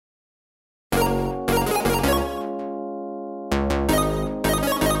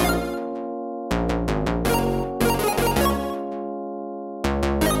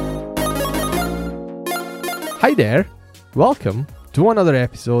Hi there, welcome to another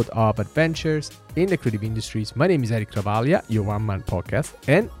episode of Adventures in the Creative Industries. My name is Eric Travaglia, your one-man podcast,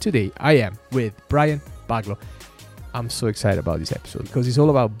 and today I am with Brian Baglo. I'm so excited about this episode because it's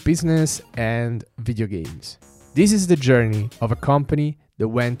all about business and video games. This is the journey of a company that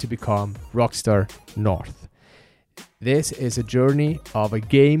went to become Rockstar North. This is a journey of a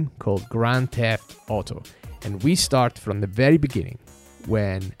game called Grand Theft Auto, and we start from the very beginning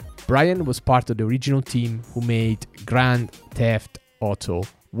when Brian was part of the original team who made Grand Theft Auto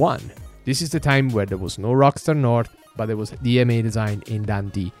 1. This is the time where there was no Rockstar North, but there was DMA Design in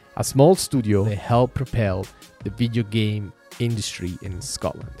Dundee, a small studio that helped propel the video game industry in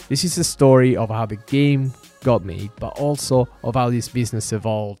Scotland. This is the story of how the game got made, but also of how this business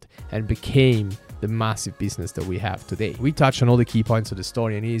evolved and became the massive business that we have today. We touch on all the key points of the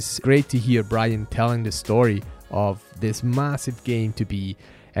story, and it's great to hear Brian telling the story of this massive game to be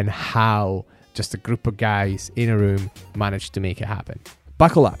and how just a group of guys in a room managed to make it happen.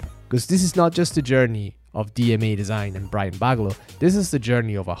 Buckle up, because this is not just the journey of DMA Design and Brian Baglo, this is the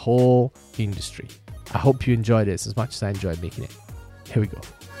journey of a whole industry. I hope you enjoy this as much as I enjoyed making it. Here we go.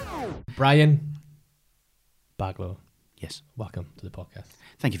 Brian Baglo. Yes. Welcome to the podcast.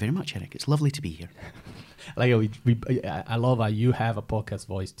 Thank you very much, Eric. It's lovely to be here. I love how you have a podcast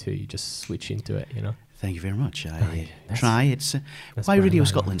voice too. You just switch into it, you know. Thank you very much. I try. It's why Radio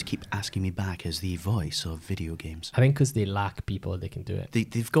Scotland keep asking me back as the voice of video games. I think because they lack people that can do it.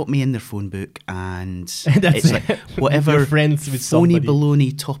 They've got me in their phone book, and That's it's like whatever You're friends with phony somebody.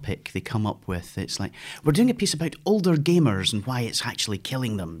 baloney topic they come up with. It's like, we're doing a piece about older gamers and why it's actually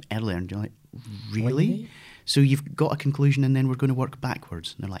killing them earlier. And you're like, really? So you've got a conclusion, and then we're going to work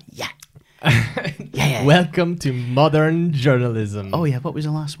backwards. And they're like, yeah. Yeah. Welcome to modern journalism. Oh yeah, what was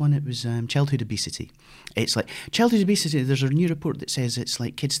the last one? It was childhood obesity. It's like childhood obesity. There's a new report that says it's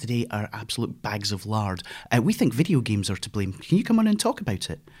like kids today are absolute bags of lard. We think video games are to blame. Can you come on and talk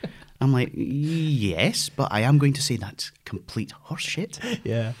about it? I'm like, yes, but I am going to say that's complete horseshit.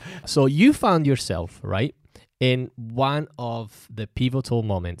 Yeah. So you found yourself, right, in one of the pivotal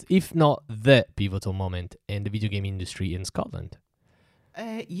moments, if not the pivotal moment in the video game industry in Scotland.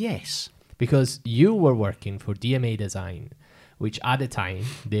 Yes. Because you were working for DMA Design, which at the time,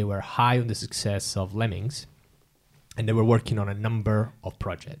 they were high on the success of Lemmings, and they were working on a number of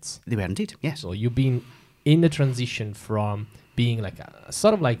projects. They were indeed, yes. So you've been in the transition from being like a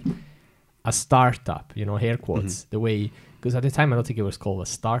sort of like a startup, you know, air quotes, the way, because at the time, I don't think it was called a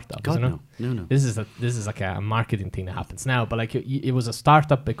startup. God, isn't it? no. This is like a marketing thing that happens now, but like it was a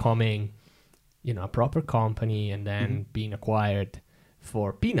startup becoming, you know, a proper company and then being acquired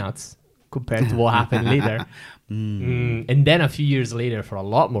for peanuts compared to what happened later. And then a few years later for a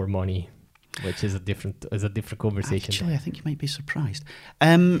lot more money, which is a different conversation. Actually, I think you might be surprised.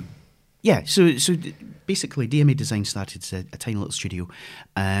 Yeah, so basically DMA Design started a tiny little studio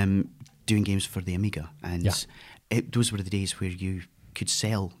doing games for the Amiga. And those were the days where you could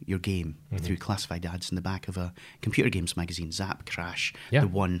sell your game through classified ads in the back of a computer games magazine, Zap, Crash, The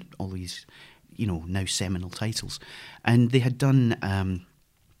One, all these, you know, now seminal titles. And they had done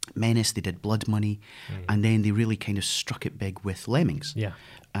Menace, they did Blood Money, and then they really kind of struck it big with Lemmings. Yeah.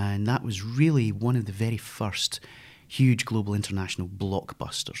 And that was really one of the very first huge global international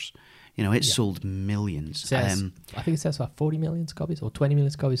blockbusters. You know, it sold millions. I think it says about 40 million copies or 20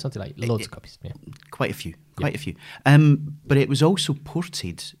 million copies, something like loads of copies. Yeah. Quite a few. But it was also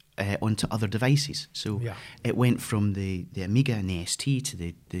ported onto other devices. So it went from the Amiga and the ST to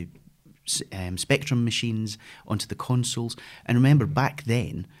the Spectrum machines onto the consoles. And remember, back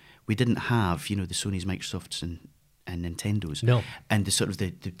then, we didn't have, you know, the Sonys, Microsofts and Nintendos. No. And the sort of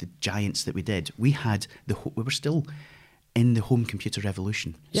the giants that we did. We were still in the home computer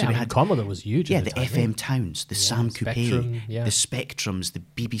revolution. Yeah, so we had Commodore was huge. Yeah, at the time, FM Towns, the Sam Coupe, Spectrum, the Spectrums, the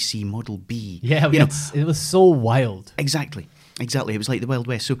BBC Model B. Yeah, it was so wild. Exactly. It was like the Wild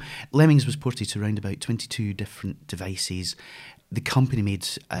West. So Lemmings was ported to around about 22 different devices. The company made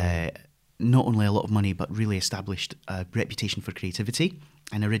not only a lot of money, but really established a reputation for creativity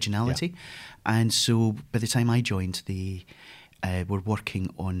and originality. And so by the time I joined, they were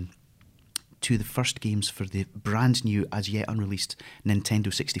working on two of the first games for the brand new, as yet unreleased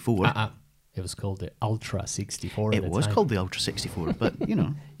Nintendo 64. It was called the Ultra 64. It was called the Ultra 64, but you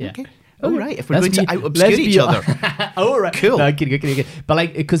know, okay. Oh, all right, if we're going to out-obscure each other. All right. Cool. No, kidding. But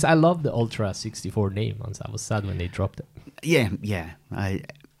like, because I love the Ultra 64 name. I was sad when they dropped it. Yeah.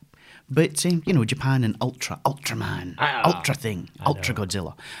 But, you know, Japan and Ultraman, Ultra thing, Ultra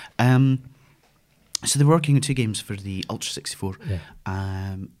Godzilla. So they were working on two games for the Ultra 64,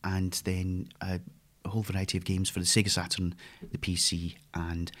 and then a whole variety of games for the Sega Saturn, the PC,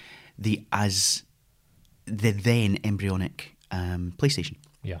 and the as the then embryonic PlayStation.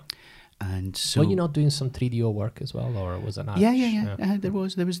 Yeah. And so, Were you not doing some 3DO work as well, or was it not? yeah. There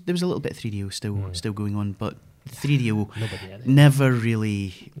was a little bit of 3DO still going on, but 3DO Nobody had it. never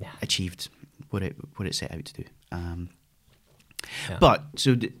really Yeah. achieved what it set out to do. Yeah. But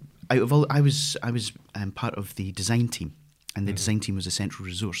so out of all, I was part of the design team, and the design team was a central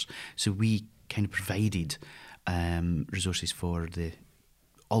resource. So we kind of provided resources for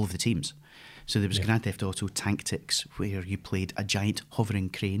all of the teams. So there was Grand Theft Auto Tactics, where you played a giant hovering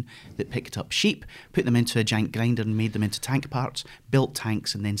crane that picked up sheep, put them into a giant grinder and made them into tank parts, built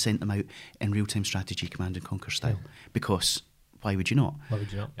tanks, and then sent them out in real-time strategy, Command and Conquer style. Because why would you not? Why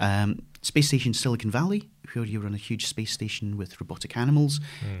would you not? Space Station Silicon Valley, where you were on a huge space station with robotic animals,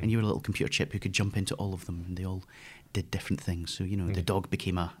 and you were a little computer chip who could jump into all of them, and they all did different things. So, the dog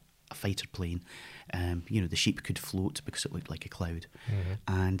became a fighter plane. The sheep could float because it looked like a cloud.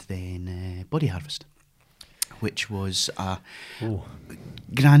 And then Body Harvest, which was a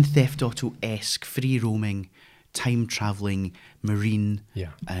Grand Theft Auto-esque, free-roaming, time-travelling, marine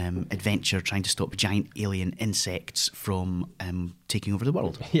adventure trying to stop giant alien insects from taking over the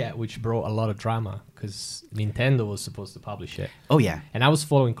world. Yeah, which brought a lot of drama because Nintendo was supposed to publish it. Oh, yeah. And I was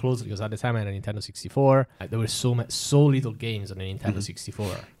following closely because at the time I had a Nintendo 64. There were so little games on the Nintendo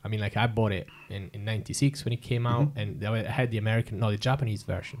 64. I mean, like I bought it in 96 when it came out, and they had the Japanese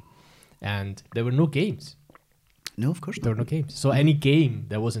version. And there were no games. No, of course There not. were no games. So any game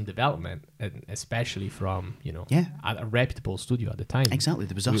that was in development, and especially from, a reputable studio at the time. Exactly.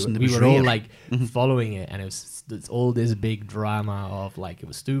 There was us and there we was were all Rare. like following it, and it's all this big drama of like it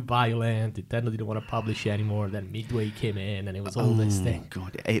was too violent. Nintendo didn't want to publish it anymore. Then Midway came in, and it was all this thing.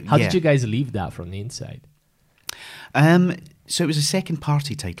 God. How did you guys leave that from the inside? So it was a second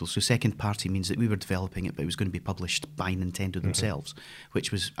party title. So second party means that we were developing it, but it was going to be published by Nintendo themselves,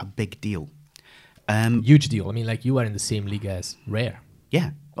 which was a big deal. Huge deal. I mean, like you were in the same league as Rare.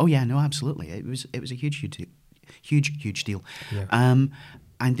 Yeah. Oh, yeah. No, absolutely. It was a huge deal. Yeah.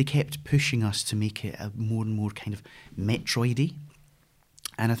 And they kept pushing us to make it a more and more kind of Metroidy.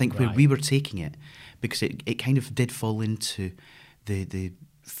 And I think where we were taking it, because it kind of did fall into the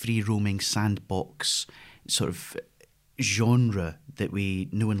free roaming sandbox sort of genre that we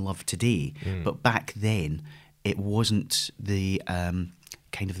know and love today. But back then, it wasn't the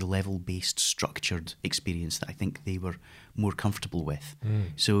kind of the level-based, structured experience that I think they were more comfortable with.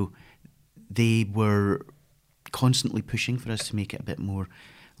 So they were constantly pushing for us to make it a bit more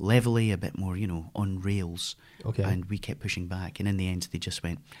levelly, a bit more, on rails. Okay. And we kept pushing back. And in the end, they just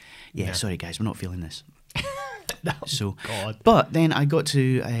went, sorry, guys, we're not feeling this. So, God. But then I got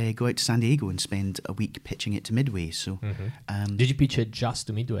to go out to San Diego and spend a week pitching it to Midway. So, Did you pitch it just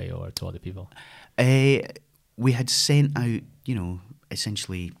to Midway or to other people? We had sent out,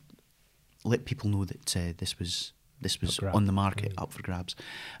 essentially let people know that this was on the market, up for grabs,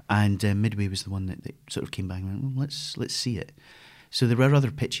 and Midway was the one that sort of came back and went, let's see it. So there were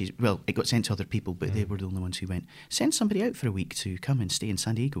other pitches. Well, it got sent to other people, but they were the only ones who went, send somebody out for a week to come and stay in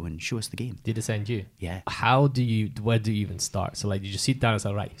San Diego and show us the game. Did they send you? Yeah. Where do you even start? So like, did you sit down and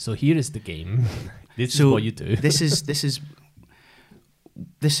say, right, so here is the game. This is what you do. this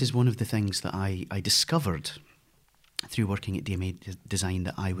is one of the things that I discovered through working at DMA Design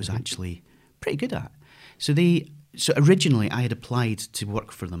that I was actually pretty good at. So originally I had applied to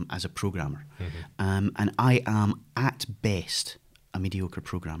work for them as a programmer, and I am at best a mediocre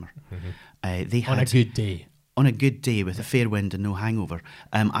programmer. They had, on a good day with a fair wind and no hangover,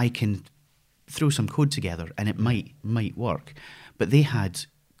 I can throw some code together and it might work. But they had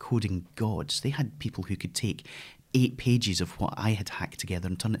coding gods. They had people who could take 8 pages of what I had hacked together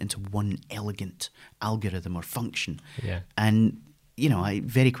and turn it into one elegant algorithm or function. Yeah. And, I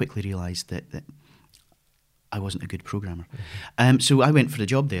very quickly realised that I wasn't a good programmer. So I went for a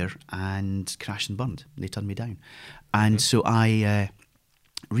job there and crashed and burned. They turned me down. And so I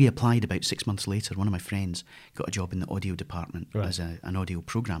reapplied about 6 months later. One of my friends got a job in the audio department as an audio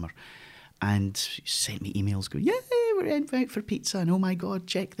programmer, and sent me emails going, yay, we're out for pizza, and oh my God,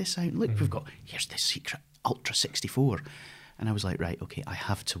 check this out. Look, here's this secret Ultra 64. And I was like, right, okay, I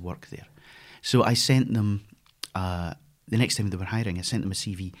have to work there. So I sent them, the next time they were hiring, I sent them a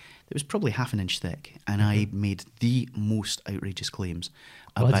CV that was probably half an inch thick, and I made the most outrageous claims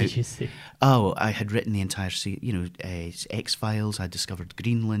about... What did you say? Oh, I had written the entire, X-Files, I discovered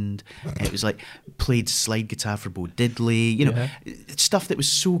Greenland, it was like, played slide guitar for Bo Diddley, stuff that was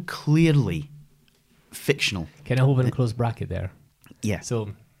so clearly fictional. Can I open and close bracket there? Yeah.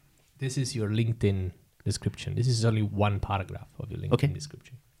 So this is your LinkedIn description. This is only one paragraph of your LinkedIn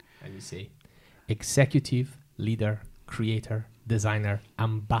description. And you say, executive, leader, creator, designer,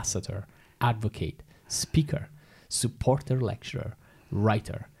 ambassador, advocate, speaker, supporter lecturer,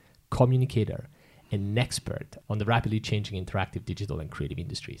 writer, communicator, an expert on the rapidly changing interactive, digital, and creative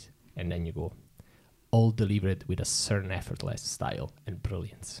industries. And then you go, all delivered with a certain effortless style and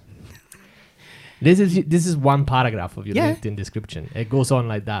brilliance. This is one paragraph of your LinkedIn description. It goes on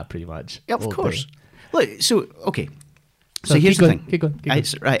like that pretty much. Yeah, of course. Day. Look, so okay. So here's the thing. Keep going.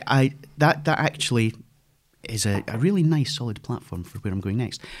 Right. That actually is a really nice, solid platform for where I'm going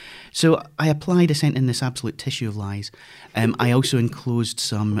next. So I applied. I sent in this absolute tissue of lies. I also enclosed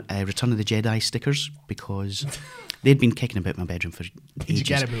some Return of the Jedi stickers because they'd been kicking about my bedroom for ages. Did you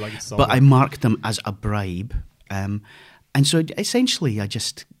get them like a but I marked them as a bribe. And so essentially I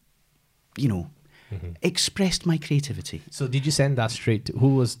just, expressed my creativity. So did you send that straight to,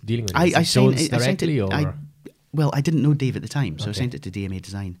 who was dealing with it? I sent it directly? Well, I didn't know Dave at the time, so Okay. I sent it to DMA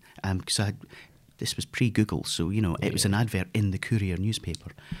Design because this was pre-Google, so it was an advert in the Courier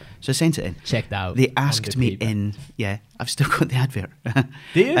newspaper. So I sent it in. Checked out. They asked me in. Yeah, I've still got the advert.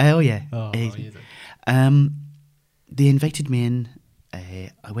 Do you? Oh yeah. Oh, amazing. They invited me in.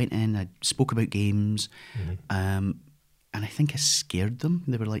 I went in. I spoke about games, and I think I scared them.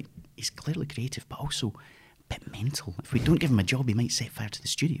 They were like, "He's clearly creative, but also a bit mental. If we don't give him a job, he might set fire to the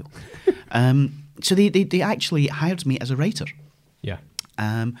studio." So they actually hired me as a writer. Yeah.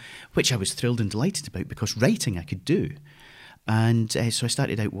 Which I was thrilled and delighted about because writing I could do. And so I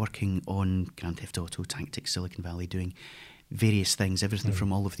started out working on Grand Theft Auto, Tactics, Silicon Valley, doing various things, everything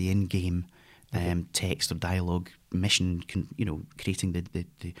from all of the in-game text or dialogue, mission, creating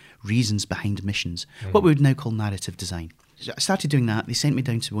the reasons behind missions, what we would now call narrative design. So I started doing that. They sent me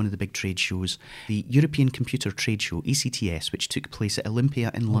down to one of the big trade shows, the European Computer Trade Show, ECTS, which took place at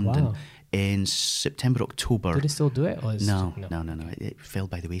Olympia in London wow. in September, October. Do they still do it? Or No. It fell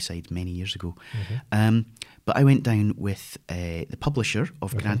by the wayside many years ago. But I went down with the publisher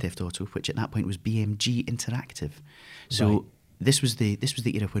of Grand Theft Auto, which at that point was BMG Interactive. So Right. this was the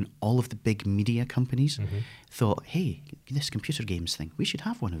era when all of the big media companies thought, hey, this computer games thing, we should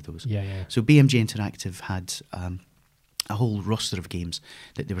have one of those. Yeah, yeah. So BMG Interactive had a whole roster of games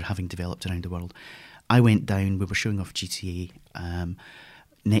that they were having developed around the world. I went down, we were showing off GTA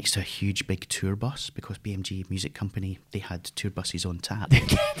next to a huge big tour bus because BMG Music Company, they had tour buses on tap.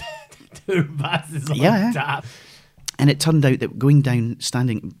 Tour buses on tap. And it turned out that going down,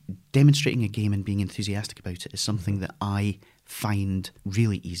 standing, demonstrating a game and being enthusiastic about it is something that I find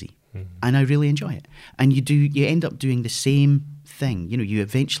really easy. And I really enjoy it. And you end up doing the same thing. You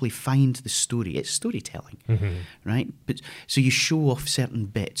eventually find the story. It's storytelling, right? But so you show off certain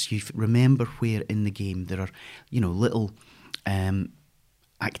bits. You remember where in the game there are, little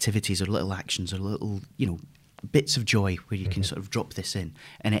activities or little actions or little, bits of joy where you can sort of drop this in,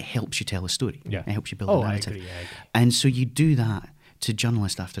 and it helps you tell a story. Yeah. It helps you build a narrative. I agree. And so you do that to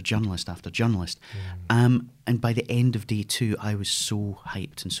journalist after journalist after journalist. And by the end of day 2, I was so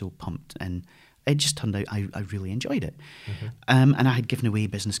hyped and so pumped, and it just turned out I really enjoyed it. And I had given away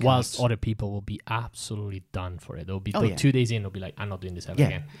business cards. Whilst other people will be absolutely done for it. They'll be 2 days in, they'll be like, I'm not doing this ever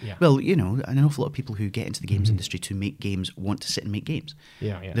again. Yeah. Well, an awful lot of people who get into the games industry to make games want to sit and make games.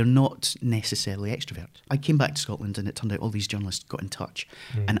 Yeah. They're not necessarily extroverts. I came back to Scotland and it turned out all these journalists got in touch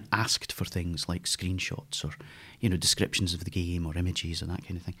and asked for things like screenshots or, descriptions of the game or images and that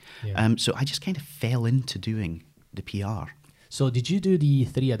kind of thing. Yeah. So I just kind of fell into doing the PR. So did you do the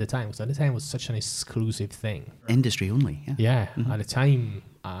 3 at the time? Because at the time it was such an exclusive thing. Industry only, yeah. Yeah. At the time,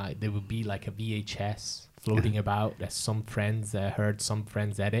 there would be like a VHS floating about that some friends heard some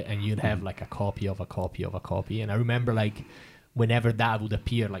friends edit, and you'd have like a copy of a copy of a copy. And I remember like whenever that would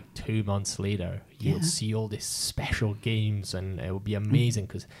appear like 2 months later, you would see all these special games, and it would be amazing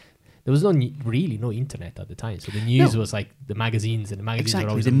because there was really no internet at the time. So the news was like the magazines, and the magazines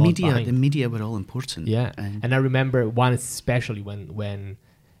were always the a month media. behind. The media were all important. Yeah, and I remember one especially when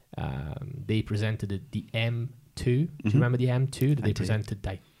they presented the M2. Do you remember the M2? That they presented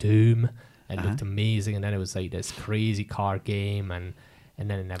like Doom, and it looked amazing. And then it was like this crazy car game, and then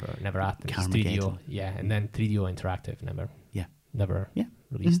it never happened. Carmageddon. 3DO, and then 3DO Interactive never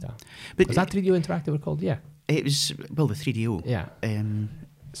released that. But was that 3DO Interactive called? Yeah, it was. Well, the 3DO. Yeah.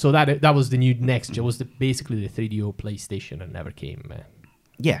 So that was the new next. It was basically the 3DO PlayStation that never came.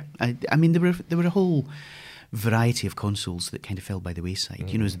 Yeah, I mean there were a whole variety of consoles that kind of fell by the wayside.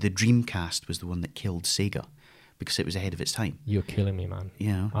 The Dreamcast was the one that killed Sega because it was ahead of its time. You're killing me, man.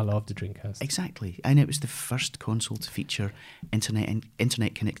 I love the Dreamcast. Exactly, and it was the first console to feature internet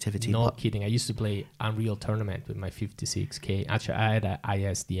connectivity. No kidding. I used to play Unreal Tournament with my 56K. Actually, I had an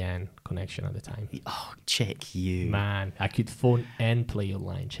ISDN connection at the time. Oh, check you, man! I could phone and play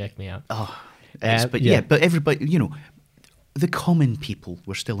online. Check me out. Oh, but everybody, the common people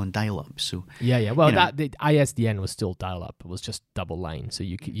were still on dial-up. So Yeah. Well, you know, the ISDN was still dial-up. It was just double line, so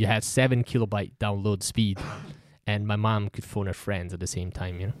you had 7 kilobyte download speed, and my mom could phone her friends at the same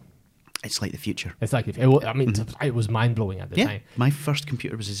time. You know, it's like the future. it's like it was mind blowing at the Yeah, time. my first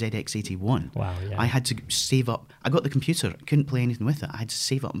computer was a ZX81. Wow. Yeah. I had to save up. I got the computer, couldn't play anything with it. I had to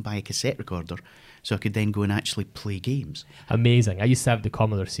save up and buy a cassette recorder so I could then go and actually play games. Amazing. I used to have the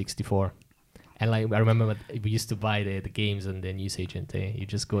Commodore 64. And like I remember we used to buy the games and the news agent. You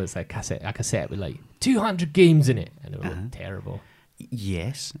just go, it's like a cassette with like 200 games in it, and it would look terrible.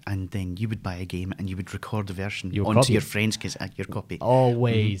 Yes, and then you would buy a game and you would record the version Your onto copy. your friend's your copy.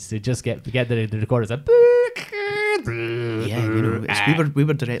 Always, they just get the recorders. Like, Yeah, you know, we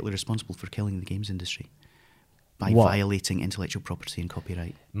were directly responsible for killing the games industry by violating intellectual property and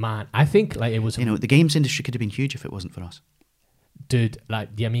copyright. Man, I think like it was. You know, the games industry could have been huge if it wasn't for us. Dude,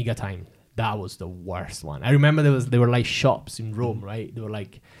 like the Amiga time. That was the worst one. I remember there were like shops in Rome, right?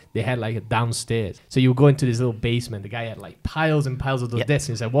 They had like a downstairs. So you would go into this little basement. The guy had like piles and piles of those discs.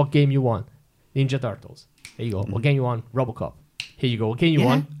 And he said, "What game you want? Ninja Turtles. Here you go. What game you want? RoboCop. Here you go. What game you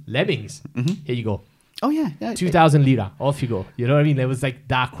want? Lemmings. Here you go. Oh yeah. 2,000 lira. Off you go. You know what I mean? It was like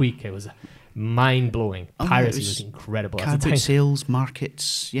that quick. It was mind blowing. Piracy was incredible. At the time. Sales,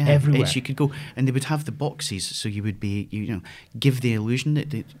 markets, Everywhere. You could go, and they would have the boxes, so you would be, give the illusion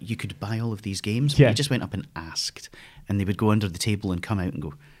that you could buy all of these games. Yeah. You just went up and asked, and they would go under the table and come out and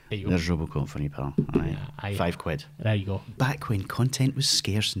go, "There's RoboCop for you, pal. All right, £5." There you go. Back when content was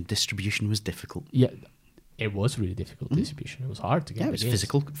scarce and distribution was difficult. Yeah, it was really difficult distribution. It was hard to get. Yeah, it was games.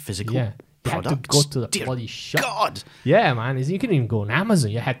 physical. Yeah. You had to go to the bloody shop. God! Yeah, man. You couldn't even go on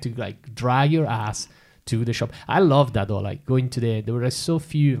Amazon. You had to like drag your ass to the shop. I love that though. Like going to there were so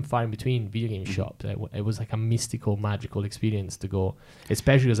few and far in between video game shops. It was like a mystical, magical experience to go,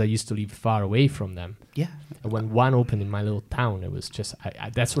 especially because I used to live far away from them. Yeah. And when one opened in my little town, it was just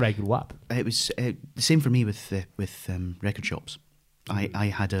that's where I grew up. It was the same for me with record shops. I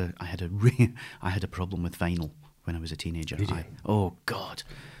had a problem with vinyl when I was a teenager. Did you? Oh God.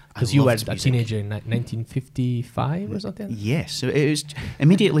 Because you were a teenager in 1955 or something? Yes. So it was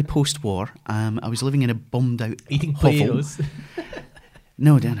immediately post-war. I was living in a bombed-out Eating hovel. potatoes.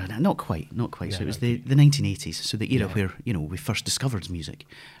 No, not quite. So it was the 1980s, so the era where, we first discovered music.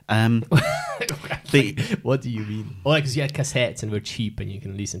 What do you mean? Oh, because you had cassettes and were cheap and you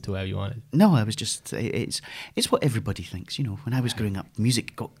can listen to whatever you wanted. No, I was just... It's what everybody thinks, When I was growing up,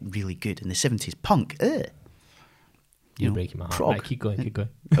 music got really good. In the 70s, punk, You're breaking my heart. prog. Right, keep going.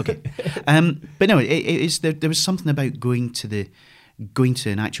 Okay. But no, there was something about going to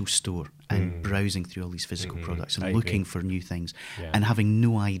an actual store and browsing through all these physical products and looking for new things and having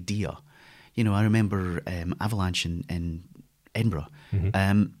no idea. I remember Avalanche in Edinburgh,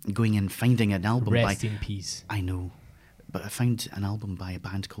 going and finding an album Rest in peace. I know. But I found an album by a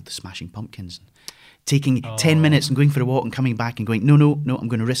band called the Smashing Pumpkins. Taking 10 minutes and going for a walk and coming back and going, no, I'm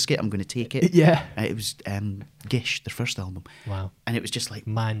going to risk it. I'm going to take it. Yeah. It was Gish, their first album. Wow. And it was just like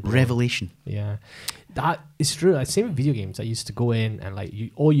Mind-blowing. revelation. Yeah. That is true. Like, same with video games. I used to go in and like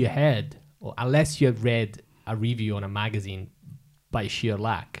all you had, or unless you had read a review on a magazine by sheer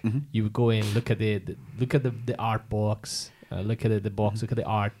luck, you would go in, look at the art box, look at the box, look at the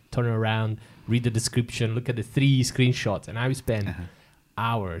art, turn it around, read the description, look at the 3 screenshots, and I would spend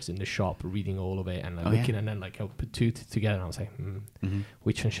hours in the shop reading all of it and looking, and then like I would put two together, and I was like,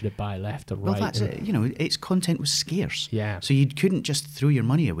 which one should I buy, left or right? Well, that's it. Its content was scarce. Yeah. So you couldn't just throw your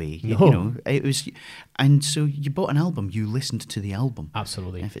money away. No. It was, and so you bought an album, you listened to the album.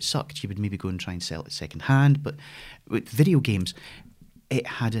 Absolutely. And if it sucked, you would maybe go and try and sell it second hand. But with video games, it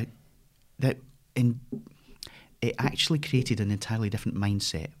actually created an entirely different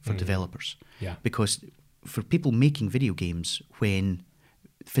mindset for developers. Yeah. Because for people making video games, when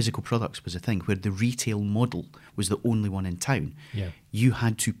physical products was a thing, where the retail model was the only one in town, you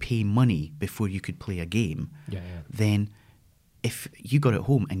had to pay money before you could play a game. Then if you got it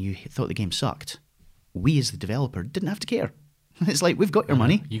home and you thought the game sucked, we as the developer didn't have to care. It's like, we've got your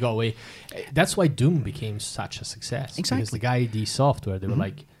money. You got away. That's why Doom became such a success. Exactly. Because the guy, ID Software, they were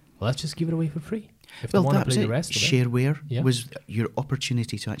like, well, let's just give it away for free. If Well, they want that to was play it. the rest of it. Shareware was your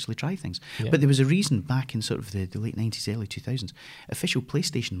opportunity to actually try things. But there was a reason back in sort of the late 90s, early 2000s, Official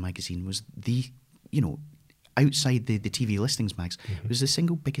PlayStation magazine was the, outside the TV listings mags, was the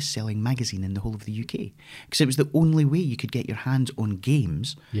single biggest selling magazine in the whole of the UK. Because it was the only way you could get your hands on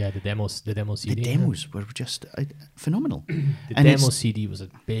games. Yeah, the demos CD. The demos were just phenomenal. The And demo it's- CD was a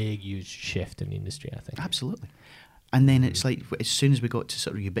big, huge shift in the industry, I think. Absolutely. And then it's like, as soon as we got to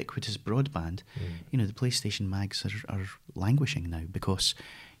sort of ubiquitous broadband, the PlayStation mags are languishing now, because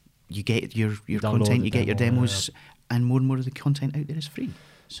you get your download content, the you get your demo, demos, and more of the content out there is free.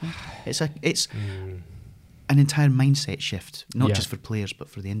 So it's an entire mindset shift, not just for players but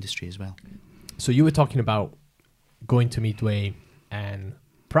for the industry as well. So you were talking about going to Midway and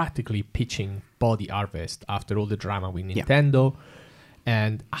practically pitching Body Harvest after all the drama with Nintendo.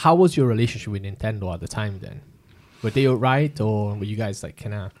 And how was your relationship with Nintendo at the time then? Were they all right, or were you guys like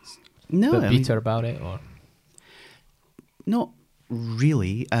kind of bitter about it? Or not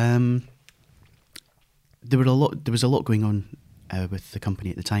really. There was a lot going on with the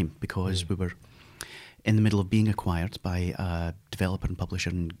company at the time, because we were in the middle of being acquired by a developer and publisher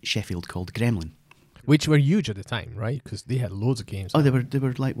in Sheffield called Gremlin, which were huge at the time, right? Because they had loads of games. Oh, they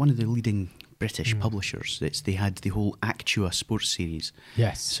were like one of the leading British publishers. They had the whole Actua sports series.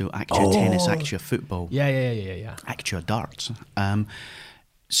 Yes. So Actua tennis, Actua football. Yeah. Actua darts.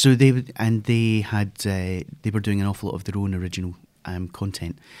 So they were doing an awful lot of their own original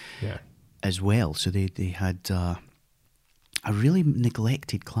content as well. So they had a really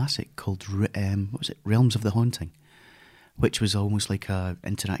neglected classic called Realms of the Haunting, which was almost like a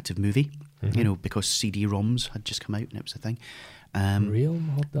interactive movie. You know, because CD-ROMs had just come out and it was a thing.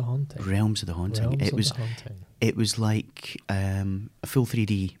 Realms of the Haunting. It was like a full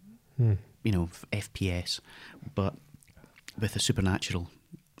 3D, FPS, but with a supernatural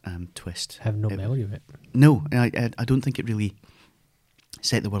twist. I have no memory of it. No, I don't think it really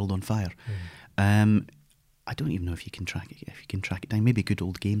set the world on fire. I don't even know if you can track it down. Maybe Good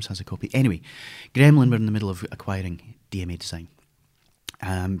Old Games has a copy. Anyway, Gremlin were in the middle of acquiring DMA Design,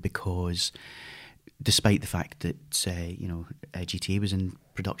 because despite the fact that GTA was in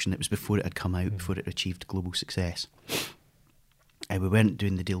production, it was before it had come out, before it achieved global success. We weren't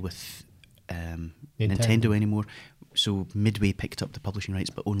doing the deal with Nintendo anymore, so Midway picked up the publishing rights,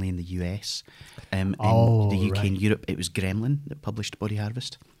 but only in the US. In the UK and Europe, it was Gremlin that published Body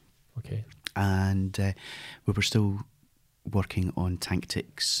Harvest. Okay. And we were still working on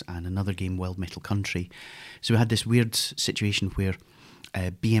Tactics and another game, Wild Metal Country. So we had this weird situation where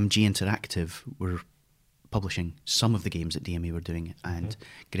BMG Interactive were publishing some of the games that DMA were doing, and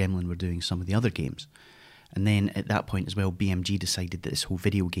Gremlin were doing some of the other games. And then at that point as well, BMG decided that this whole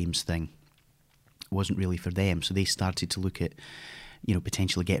video games thing wasn't really for them, so they started to look at,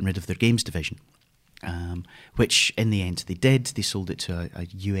 potentially getting rid of their games division. Which in the end they did. They sold it to a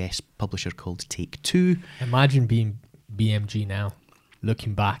US publisher called Take-Two. Imagine being BMG now,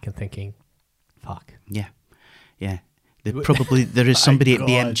 looking back and thinking, fuck. Yeah. There is somebody at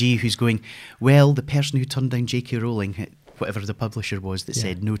BMG who's going, well, the person who turned down J.K. Rowling, whatever the publisher was that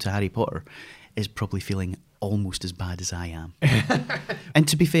said no to Harry Potter, is probably feeling almost as bad as I am. And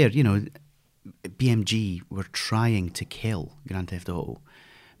to be fair, BMG were trying to kill Grand Theft Auto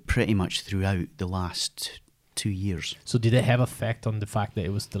pretty much throughout the last 2 years. So did it have effect on the fact that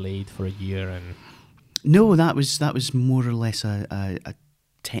it was delayed for a year? And no, that was more or less a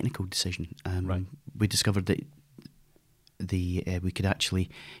technical decision. Right. We discovered that we could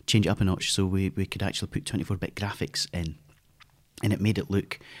actually change it up a notch, so we could actually put 24-bit graphics in, and it made it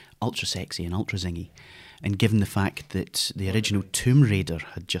look ultra sexy and ultra zingy. And given the fact that the original Tomb Raider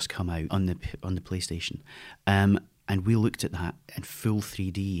had just come out on the PlayStation, and we looked at that in full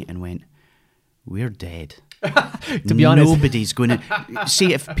 3D and went, we're dead. To be honest, nobody's going to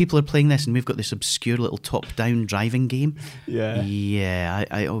see if people are playing this and we've got this obscure little top-down driving game.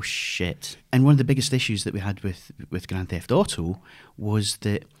 Oh shit. And one of the biggest issues that we had with Grand Theft Auto was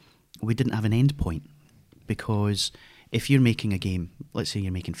that we didn't have an end point, because if you're making a game, let's say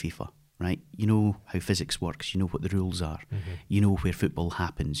you're making FIFA, right? You know how physics works, you know what the rules are, you know where football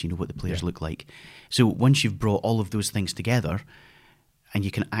happens, you know what the players look like. So once you've brought all of those things together and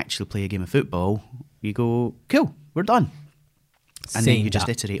you can actually play a game of football, you go, cool, we're done. And then you just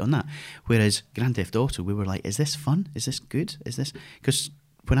iterate on that. Whereas Grand Theft Auto, we were like, is this fun? Is this good? Is this... Because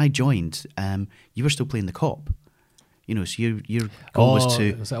when I joined, you were still playing the cop. So your goal was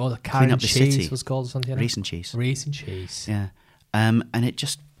to clean up the city. Was called something like Race and Chase. Race and Chase. Yeah. And it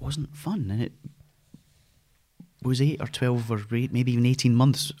just wasn't fun. And it was 8 or 12 or maybe even 18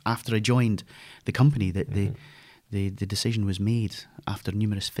 months after I joined the company that the decision was made, after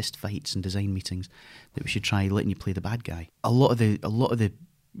numerous fist fights and design meetings, that we should try letting you play the bad guy. A lot of the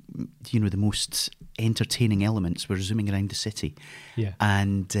the most entertaining elements were zooming around the city,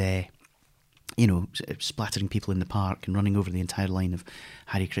 and splattering people in the park and running over the entire line of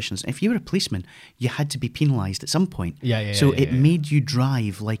Hare Krishnas. If you were a policeman, you had to be penalised at some point. So it made you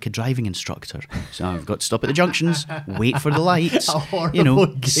drive like a driving instructor. So I've got to stop at the junctions, wait for the lights,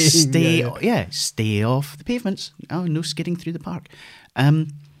 stay off the pavements. Oh, no skidding through the park.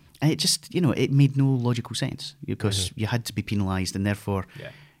 And it just, it made no logical sense, because you had to be penalised, and therefore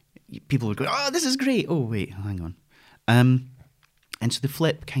people would go, oh, this is great. Oh, wait, hang on. And so the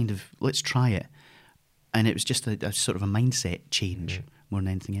flip kind of, let's try it. And it was just a sort of a mindset change more than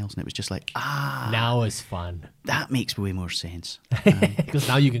anything else. And it was just like, now it's fun. That makes way more sense. Because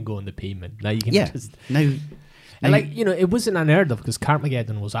now you can go on the payment. Now you can just... Now, and like, you know, it wasn't unheard of because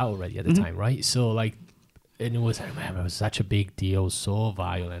Carmageddon was out already at the time, right? So like, and it was, I remember, it was such a big deal, so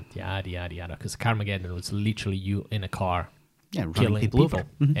violent, yada, yada, yada. Because Carmageddon was literally you in a car killing people. over.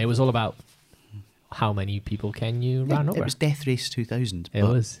 Mm-hmm. It was all about how many people can you run over. It was Death Race 2000. It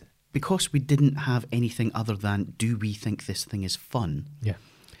was. Because we didn't have anything other than, do we think this thing is fun? Yeah.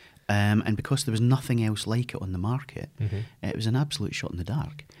 And because there was nothing else like it on the market, it was an absolute shot in the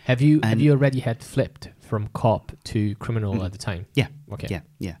dark. Have you already had flipped from cop to criminal at the time? Yeah. Okay.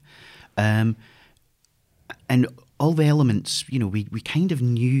 Yeah. And all the elements, you know, we kind of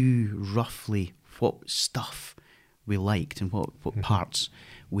knew roughly what stuff we liked and what parts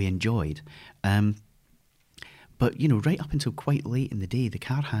we enjoyed. But, you know, right up until quite late in the day, the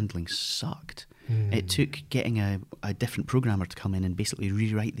car handling sucked. It took getting a different programmer to come in and basically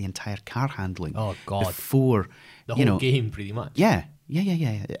rewrite the entire car handling. Oh, God. Before, the whole game, pretty much. Yeah.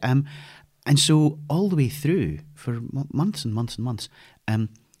 And so all the way through, for months and months and months,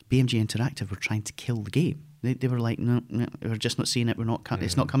 BMG Interactive were trying to kill the game. They were like, no, we're just not seeing it. We're not.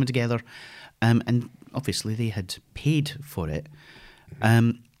 It's not coming together. And obviously they had paid for it.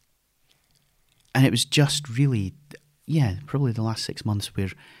 And it was just really, probably the last 6 months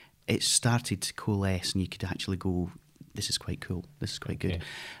where it started to coalesce and you could actually go, this is quite cool. This is quite good. Okay.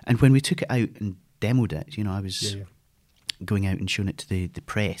 And when we took it out and demoed it, you know, I was going out and showing it to the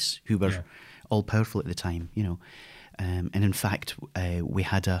press who were all powerful at the time, you know. And in fact, we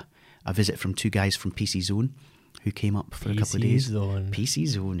had a visit from two guys from PC Zone who came up for a couple of days. PC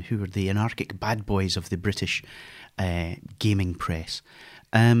Zone, who were the anarchic bad boys of the British gaming press.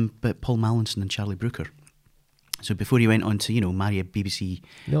 But Paul Mallinson and Charlie Brooker. So before he went on to, you know, marry a BBC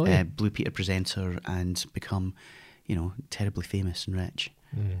Blue Peter presenter and become, you know, terribly famous and rich.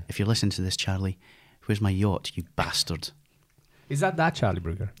 If you're listening to this, Charlie, where's my yacht, you bastard? Is that Charlie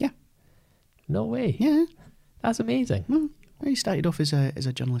Brooker? Yeah. No way. Yeah. That's amazing. Well, he started off as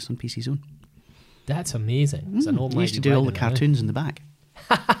a journalist on PC Zone. That's amazing. It's an He used to do all the cartoons in the back.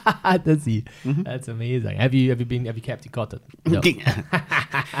 Does he? That's amazing. Have you kept it caught? No.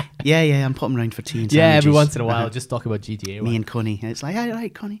 Yeah, I'm popping around for tea and yeah, sandwiches. every once in a while, just talk about GTA. Me and Connie. It's like, all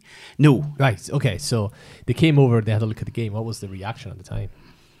right, Connie. No. Right, okay, so they came over, they had a look at the game. What was the reaction at the time?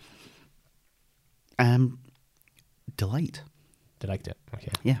 Delight. They liked it,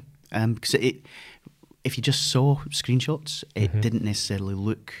 okay. Yeah, because if you just saw screenshots, it didn't necessarily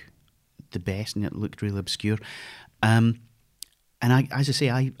look the best and it looked really obscure. And as I say,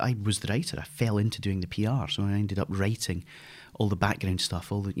 I was the writer. I fell into doing the PR, so I ended up writing all the background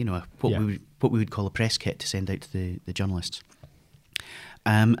stuff, all the, you know, what we would call a press kit to send out to the journalists.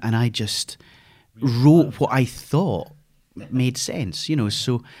 And I just wrote what I thought made sense, you know.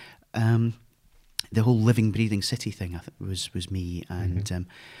 So the whole living, breathing city thing was me, and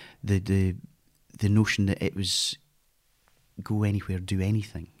the notion that it was go anywhere, do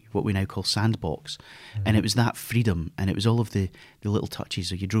anything. What we now call sandbox, and it was that freedom, and it was all of the little touches.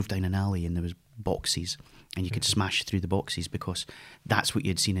 So you drove down an alley and there was boxes, and you could smash through the boxes because that's what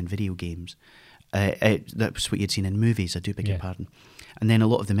you'd seen in video games. That was what you'd seen in movies. I do beg your pardon. And then a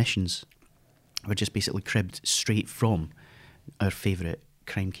lot of the missions were just basically cribbed straight from our favourite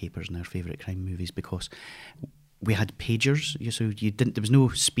crime capers and our favourite crime movies, because we had pagers. So there was no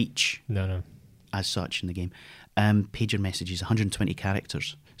speech. No. As such in the game. Pager messages, 120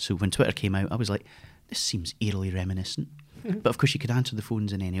 characters. So when Twitter came out, I was like, this seems eerily reminiscent. But of course you could answer the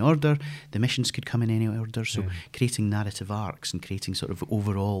phones in any order, the missions could come in any order, so creating narrative arcs and creating sort of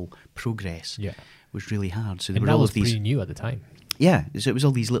overall progress was really hard. So there and were that all was of these, pretty new at the time. Yeah, so it was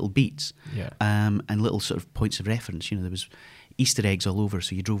all these little beats and little sort of points of reference. You know, there was Easter eggs all over,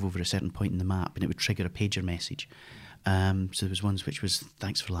 so you drove over a certain point in the map and it would trigger a pager message. So there was ones which was,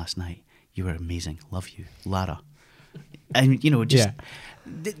 thanks for last night. You were amazing. Love you, Lara. And, you know, just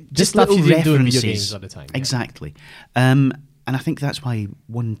stuff little you didn't do in references. video games at the time. Yeah. Exactly. And I think that's why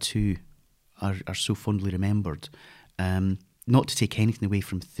 1 and 2 are so fondly remembered. Not to take anything away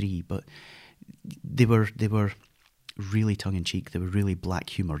from 3, but they were really tongue-in-cheek. They were really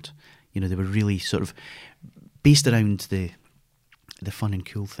black-humoured. You know, they were really sort of based around the fun and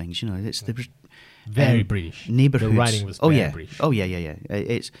cool things. You know, they were very British. Neighbourhoods. The writing was very British. Oh, yeah.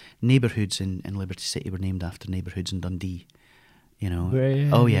 It's neighbourhoods in Liberty City were named after neighbourhoods in Dundee. You know.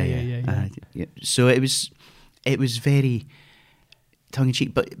 Yeah. So it was very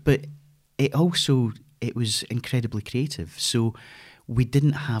tongue-in-cheek, but it was incredibly creative. So we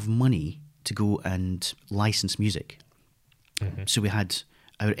didn't have money to go and license music. So we had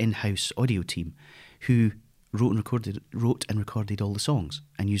our in-house audio team who wrote and recorded all the songs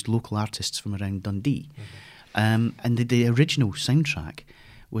and used local artists from around Dundee. And the original soundtrack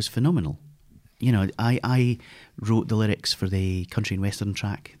was phenomenal. You know, I wrote the lyrics for the country and western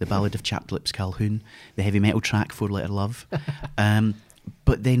track, the Ballad of Chapped Lips Calhoun, the heavy metal track, Four Letter Love.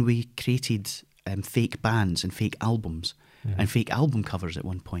 But then we created fake bands and fake albums and fake album covers at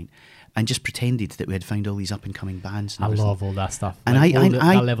one point, and just pretended that we had found all these up-and-coming bands. And I love all that stuff. And like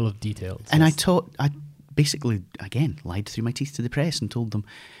that level of detail. And I basically, again, lied through my teeth to the press and told them,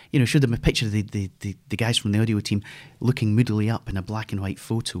 you know, showed them a picture of the guys from the audio team looking moodily up in a black and white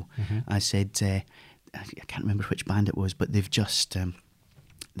photo. I said, I can't remember which band it was, but they've just,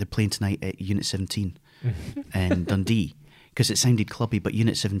 they're playing tonight at Unit 17 in Dundee, because it sounded clubby, but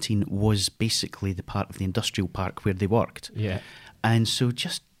Unit 17 was basically the part of the industrial park where they worked. Yeah. And so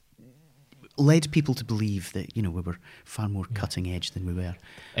just led people to believe that, you know, we were far more cutting edge than we were.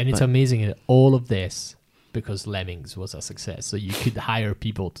 And it's amazing that all of this, because Lemmings was a success. So you could hire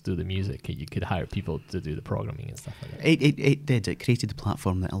people to do the music, and you could hire people to do the programming and stuff like that. It did. It created the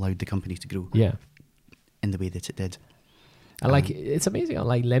platform that allowed the company to grow. Yeah. In the way that it did. And like, it's amazing how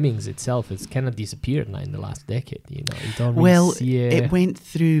like Lemmings itself, it's kind of disappeared now in the last decade. You know, you don't really see it went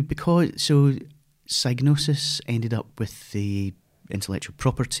through Psygnosis ended up with the intellectual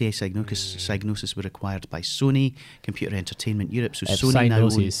property. Psygnosis were acquired by Sony Computer Entertainment Europe. So Sony now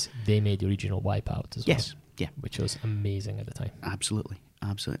Psygnosis, they made the original Wipeout as well. Yes, yeah, which was amazing at the time. Absolutely.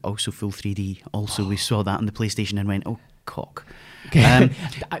 Also full 3D. Also, we saw that on the PlayStation and went, oh, cock.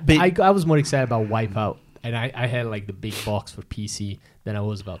 I was more excited about Wipeout, and I had like the big box for PC than I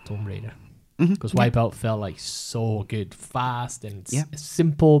was about Tomb Raider. Because Wipeout felt like so good, fast and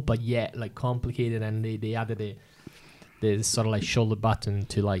simple, but yet like complicated, and they added the sort of like shoulder button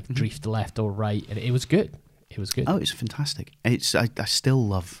to like drift left or right, and it was good. It was good. Oh, it's fantastic. I still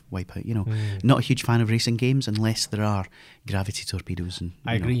love Wipeout. You know, not a huge fan of racing games unless there are gravity torpedoes, and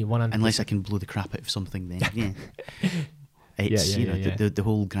I agree. 100%. Unless I can blow the crap out of something, then it's the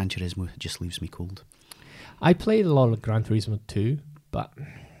whole Gran Turismo just leaves me cold. I played a lot of Gran Turismo 2, but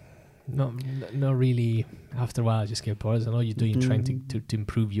not really. After a while, I just get bored. I know you're trying to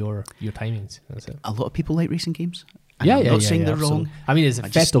improve your timings. That's it. A lot of people like racing games. I'm not saying they're absolutely wrong. I mean,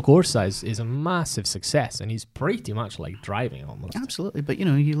 Assetto Corsa is a massive success, and he's pretty much like driving almost. Absolutely, but you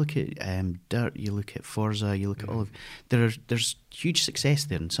know, you look at Dirt, you look at Forza, you look at all of there's huge success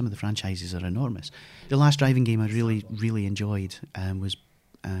there, and some of the franchises are enormous. The last driving game I really enjoyed was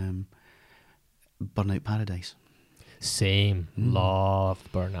Burnout Paradise. Same,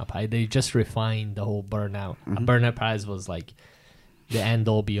 loved Burnout Paradise. They just refined the whole Burnout. And Burnout Paradise was like the end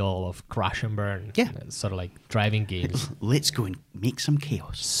all be all of crash and burn. Yeah. Sort of like driving games. Let's go and make some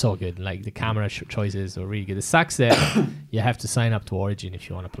chaos. So good. Like the camera choices are really good. It sucks that you have to sign up to Origin if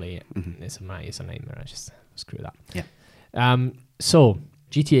you want to play it. It's a nightmare. I just screw that. Yeah. So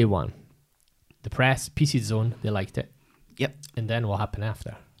GTA 1, the press, PC Zone, they liked it. Yep. And then what happened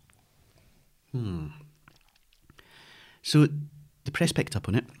after? So the press picked up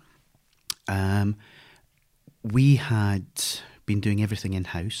on it. We had been doing everything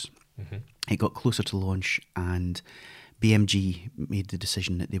in-house. It got closer to launch, and BMG made the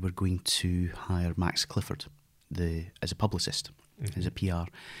decision that they were going to hire Max Clifford as a publicist, as a PR,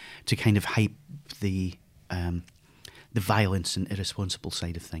 to kind of hype the violence and irresponsible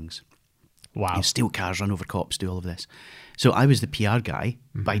side of things. Wow. You know, steal cars, run over cops, do all of this. So I was the PR guy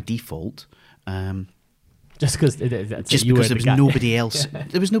by default. Just because there was nobody else.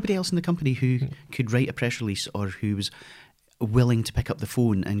 There was nobody else in the company who could write a press release or who was willing to pick up the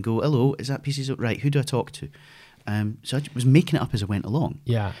phone and go, "Hello, is that PC's right? Who do I talk to?" So I was making it up as I went along.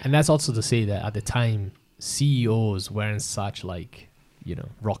 Yeah, and that's also to say that at the time, CEOs weren't such like, you know,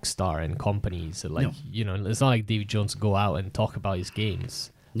 rock star in companies. Like, you know, it's not like David Jones go out and talk about his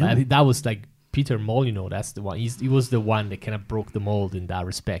games. No. I think that was like Peter Molyneux. That's the one. He was the one that kind of broke the mold in that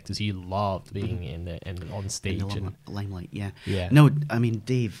respect, because he loved being on stage in and limelight. Yeah. Yeah. No, I mean,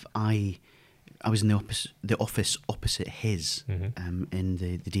 Dave, I was in the office opposite his in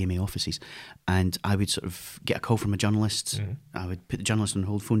the DMA offices, and I would sort of get a call from a journalist. I would put the journalist on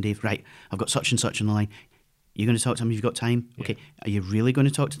hold. Phone Dave, right? I've got such and such on the line. You're going to talk to them? You've got time? Yeah. Okay. Are you really going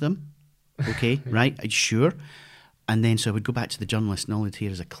to talk to them? Okay, right? Are you sure? And then so I would go back to the journalist, and all I'd hear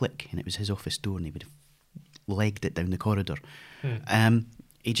is a click, and it was his office door, and he would have legged it down the corridor.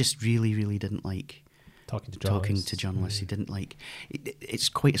 He just really didn't like talking to journalists. He didn't like it's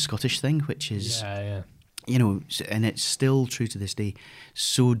quite a Scottish thing, which is you know, and it's still true to this day,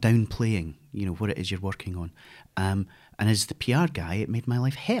 so downplaying, you know, what it is you're working on. And as the PR guy, it made my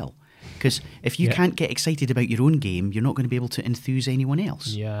life hell. Because if you can't get excited about your own game, you're not going to be able to enthuse anyone else.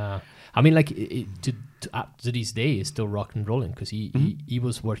 Yeah. I mean, like, to this day, it's still rock and rolling, because he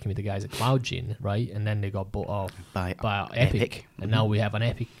was working with the guys at CloudGen, right? And then they got bought off by Epic. And now we have an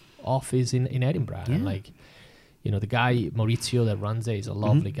Epic office in Edinburgh. Yeah. And, like, you know, the guy, Maurizio, that runs it is a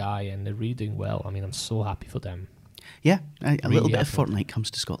lovely guy, and they're really doing well. I mean, I'm so happy for them. Yeah, a Really little bit of happy. Fortnite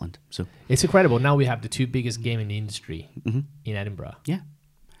comes to Scotland. So It's incredible. Now we have the two biggest game in the industry in Edinburgh. yeah.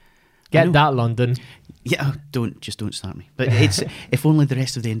 Get that, London. Yeah, don't start me. But it's if only the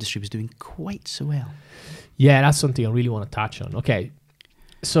rest of the industry was doing quite so well. Yeah, that's something I really want to touch on. Okay,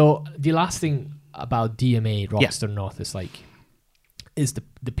 so the last thing about DMA Rockstar North is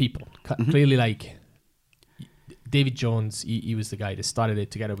the people. Clearly, like, David Jones, he was the guy that started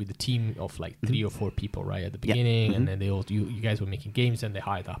it together with a team of like 3 or 4 people, right, at the beginning, and then they all you guys were making games, and they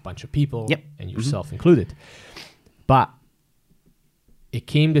hired a bunch of people, and yourself included. But it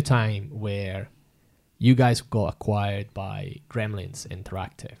came the time where you guys got acquired by Gremlins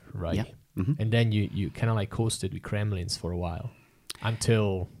Interactive, right? Yeah. And then you kind of like coasted with Gremlins for a while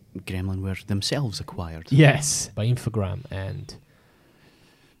until Gremlin were themselves acquired. Yes, by Infogram, and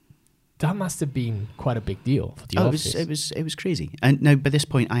that must have been quite a big deal for the office. It was crazy. And now by this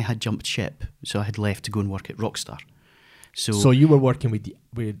point I had jumped ship, so I had left to go and work at Rockstar. So you were working with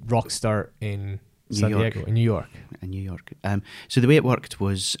Rockstar in San Diego, in New York. In New York. So the way it worked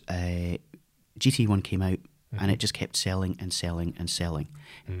was GTA 1 came out, and it just kept selling and selling and selling.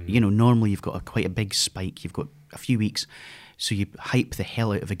 You know, normally you've got quite a big spike. You've got a few weeks, so you hype the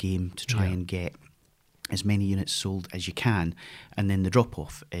hell out of a game to try and get as many units sold as you can, and then the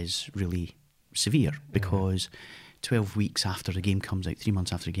drop-off is really severe, because 12 weeks after the game comes out, 3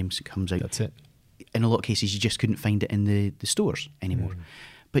 months after the game comes out, that's it. In a lot of cases, you just couldn't find it in the stores anymore.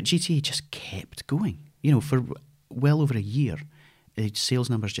 But GTA just kept going. You know, for well over a year, the sales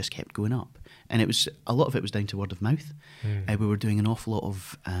numbers just kept going up. And a lot of it was down to word of mouth. We were doing an awful lot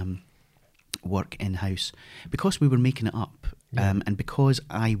of work in-house. Because we were making it up, and because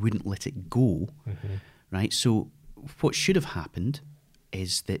I wouldn't let it go, right? So what should have happened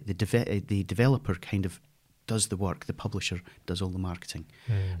is that the developer kind of does the work, the publisher does all the marketing,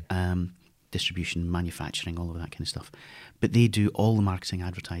 distribution, manufacturing, all of that kind of stuff. But they do all the marketing,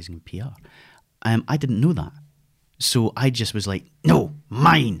 advertising, and PR. I didn't know that. So I just was like, no,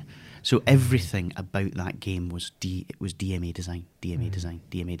 mine. So everything about that game was DMA design, DMA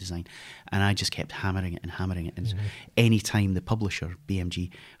design. And I just kept hammering it. And any time the publisher,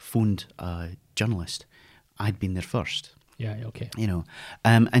 BMG, phoned a journalist, I'd been there first. Yeah, okay. You know,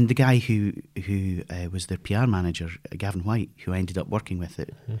 and the guy who was their PR manager, Gavin White, who I ended up working with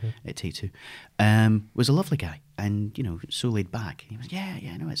at Take-Two, was a lovely guy, and, you know, so laid back. And he was,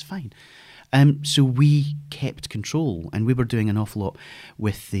 yeah, no, it's fine. So we kept control, and we were doing an awful lot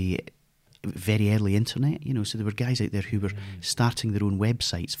with the very early internet. You know, so there were guys out there who were starting their own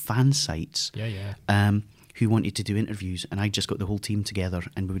websites, fan sites. Who wanted to do interviews, and I just got the whole team together,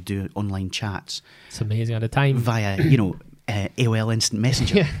 and we would do online chats. It's amazing at the time. Via, you know, AOL Instant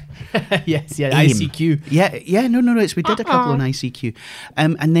Messenger. Yes, AIM. ICQ. Yeah, no. We did a couple on ICQ.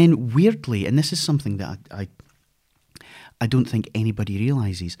 And then weirdly, and this is something that I don't think anybody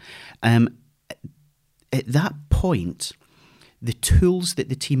realises, at that point, the tools that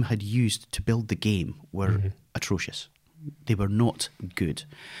the team had used to build the game were atrocious. They were not good,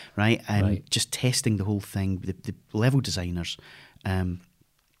 right? And just testing the whole thing, the level designers,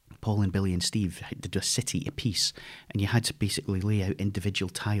 Paul and Billy and Steve, did a city a piece, and you had to basically lay out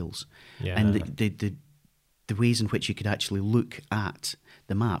individual tiles. And the ways in which you could actually look at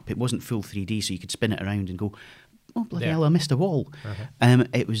the map, it wasn't full 3D, so you could spin it around and go, oh, bloody hell, I missed a wall.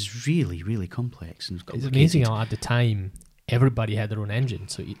 It was really, really complex. And it's amazing how at the time everybody had their own engine.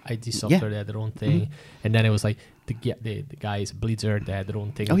 So ID Software, they had their own thing, and then it was like the guys Blizzard, they had their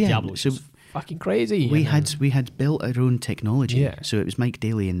own thing. Diablo, so was fucking crazy. We had built our own technology. So it was Mike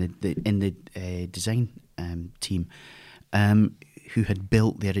Daly in the design team who had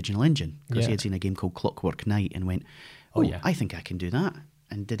built the original engine, because he had seen a game called Clockwork Knight and went, I think I can do that,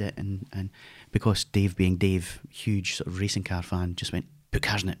 and did it. And because Dave, being Dave, huge sort of racing car fan, just went, put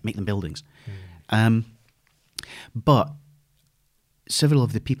cars in it, make them buildings. But several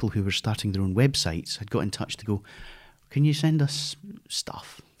of the people who were starting their own websites had got in touch to go, can you send us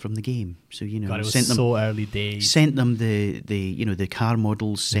stuff from the game? So, you know, God, it was so early days. Sent them the car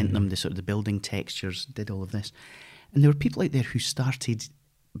models, sent them the sort of the building textures, did all of this. And there were people out there who started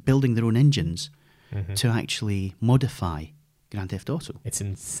building their own engines to actually modify Grand Theft Auto. It's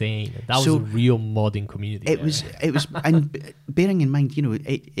insane. That was a real modding community. It was, and bearing in mind, you know,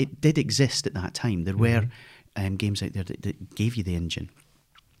 it did exist at that time. There were games out there that gave you the engine.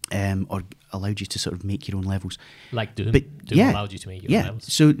 or allowed you to sort of make your own levels. Like Doom. But Doom yeah, allowed you to make your own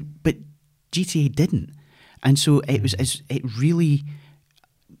levels. So, but GTA didn't, and so it really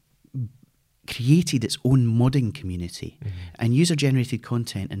created its own modding community, and user-generated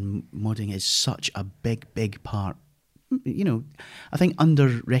content and modding is such a big part. You know, I think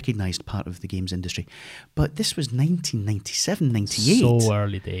under-recognised part of the games industry. But this was 1997, 98. So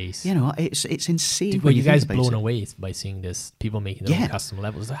early days. You know, it's insane. Were you guys blown away by seeing this? People making their own custom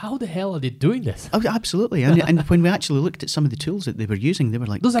levels. Like, how the hell are they doing this? Oh, absolutely. And when we actually looked at some of the tools that they were using, they were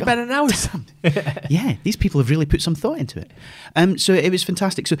like, those are better than ours. Yeah, these people have really put some thought into it. So it was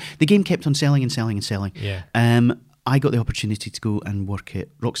fantastic. So the game kept on selling and selling and selling. Yeah. I got the opportunity to go and work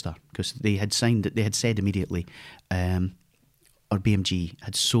at Rockstar because they had said immediately, or BMG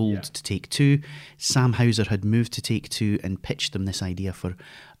had sold to Take-Two. Sam Houser had moved to Take-Two and pitched them this idea for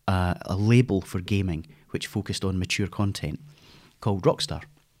a label for gaming which focused on mature content called Rockstar.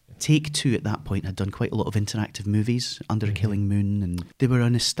 Take-Two at that point had done quite a lot of interactive movies under a Killing Moon, and they were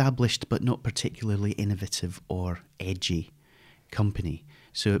an established but not particularly innovative or edgy company.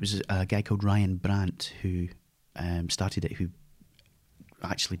 So it was a guy called Ryan Brandt who started it, who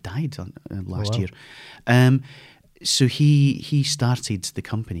actually died last year. So he started the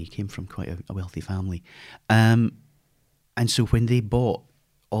company, came from quite a wealthy family. And so when they bought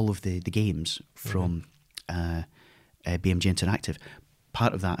all of the games from BMG Interactive,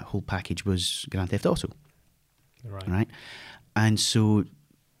 part of that whole package was Grand Theft Auto. Right? And so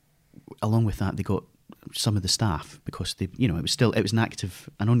along with that, they got some of the staff because it was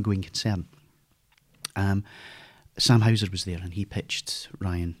an ongoing concern. Sam Houser was there, and he pitched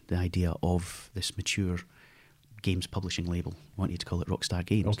Ryan the idea of this mature games publishing label. Wanted to call it Rockstar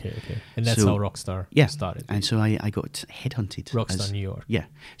Games. Okay. And that's how Rockstar started. And so I got headhunted. Rockstar New York. Yeah.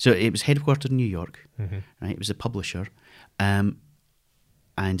 So it was headquartered in New York. Right. It was a publisher, and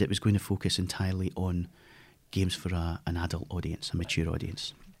it was going to focus entirely on games for an adult audience, a mature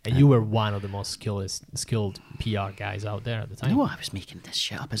audience. And you were one of the most skilled PR guys out there at the time. No, I was making this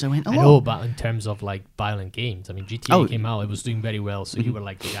shit up as I went along. I know, but in terms of like violent games, I mean, GTA came out, it was doing very well, so you were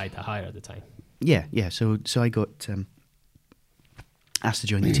like the guy to hire at the time. Yeah. So I got asked to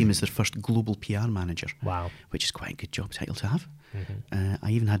join the team as their first global PR manager. Wow. Which is quite a good job title to have. I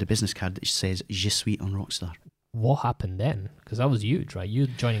even had a business card that says "Je suis un rockstar." What happened then? Because that was huge, right? You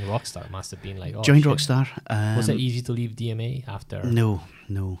joining Rockstar must have been like, oh, joined shit. Rockstar. Was it easy to leave DMA after? No.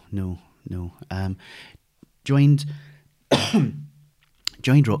 Joined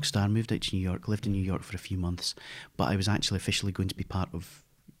Rockstar, moved out to New York, lived in New York for a few months, but I was actually officially going to be part of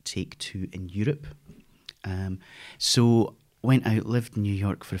Take-Two in Europe. So went out, lived in New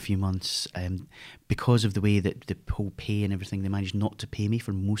York for a few months. Because of the way that the whole pay and everything, they managed not to pay me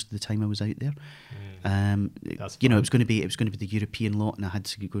for most of the time I was out there. It was going to be the European lot, and I had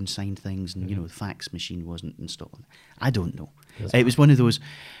to go and sign things, and the fax machine wasn't installed. I don't know. It was one of those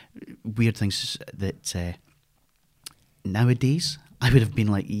weird things that nowadays I would have been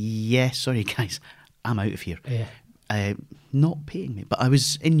like, yeah, sorry guys, I'm out of here. Yeah. Not paying me, but I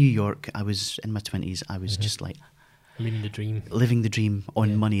was in New York. I was in my 20s. I was just like living the dream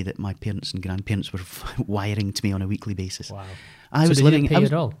on money that my parents and grandparents were wiring to me on a weekly basis. Wow. I was living. Did you pay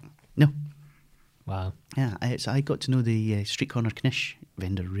at all? No. Wow. Yeah, I got to know the street corner knish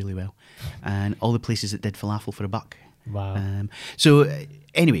vendor really well, and all the places that did falafel for $1. Wow.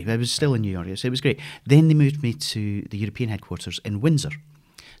 Anyway, I was still in New York, so it was great. Then they moved me to the European headquarters in Windsor.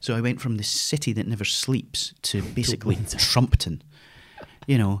 So I went from the city that never sleeps to basically Trumpton,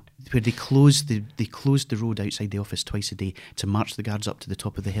 where they closed the road outside the office twice a day to march the guards up to the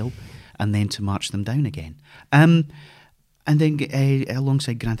top of the hill, and then to march them down again. And then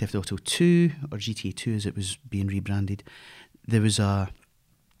alongside Grand Theft Auto 2, or GTA 2 as it was being rebranded, there was a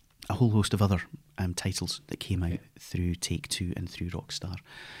whole host of other titles that came out through Take-Two and through Rockstar.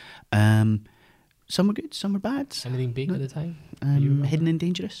 Some were good, some were bad. Anything big at the time? Hidden and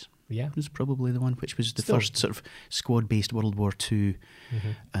Dangerous. Yeah, was probably the one, which was the first sort of squad-based World War II,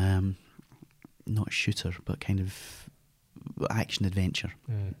 not shooter, but kind of action-adventure.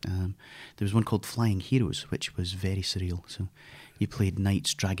 There was one called Flying Heroes, which was very surreal. So you played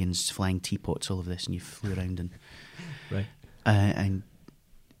knights, dragons, flying teapots, all of this, and you flew around and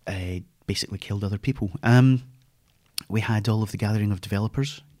basically killed other people. We had all of the Gathering of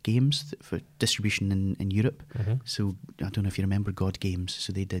Developers games for distribution in Europe. So I don't know if you remember God Games.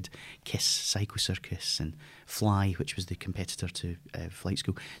 So they did Kiss, Psycho Circus, and Fly, which was the competitor to Flight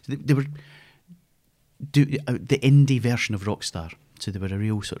School. So they were the indie version of Rockstar. So they were a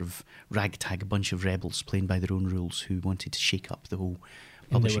real sort of ragtag bunch of rebels playing by their own rules who wanted to shake up the whole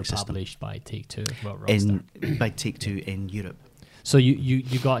publishing system. And they were published by Take-Two, well, Rockstar. By Take-Two in Europe. So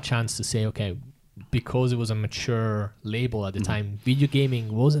you got a chance to say, okay, because it was a mature label at the time, video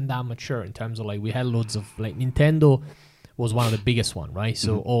gaming wasn't that mature in terms of like, we had loads of like, Nintendo was one of the biggest one, right?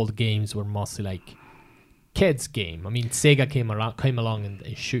 So all the games were mostly like kids game. I mean, Sega came along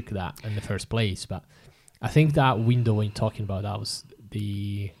and shook that in the first place, but I think that window when you're talking about, that was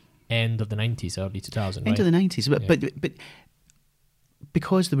the end of the 90s, early 2000s, End of the 90s, but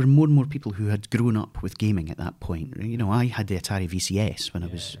because there were more and more people who had grown up with gaming at that point. You know, I had the Atari VCS when I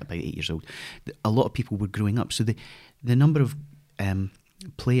was about 8 years old. A lot of people were growing up, so the number of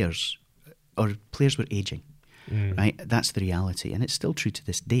players were aging. Right, that's the reality, and it's still true to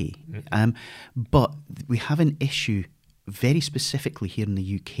this day. But we have an issue very specifically here in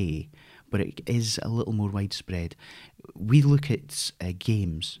the UK, but it is a little more widespread. We look at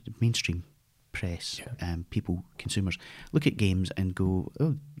games, the mainstream press, people, consumers, look at games and go,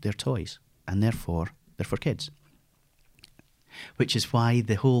 oh, they're toys, and therefore they're for kids. Which is why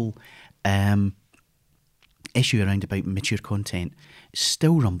the whole issue around about mature content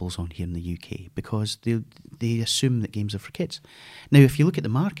still rumbles on here in the UK, because they assume that games are for kids. Now, if you look at the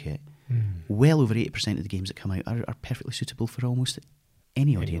market, well over 80% of the games that come out are perfectly suitable for almost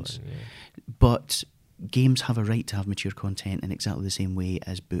any audience. But games have a right to have mature content in exactly the same way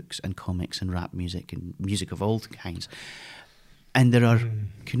as books and comics and rap music and music of all kinds. And there are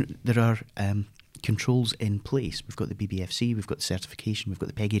controls in place. We've got the BBFC, we've got the certification, we've got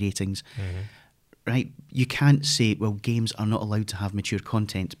the PEGI ratings. Right? You can't say, well, games are not allowed to have mature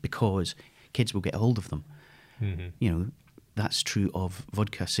content because kids will get a hold of them. You know, that's true of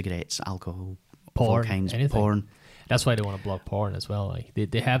vodka, cigarettes, alcohol, porn, of all kinds, anything. porn. That's why they want to block porn as well. Like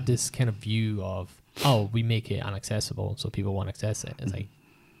they have this kind of view of, oh, we make it inaccessible, so people won't access it. It's like,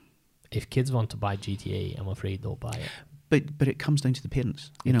 if kids want to buy GTA, I'm afraid they'll buy it. But it comes down to the parents.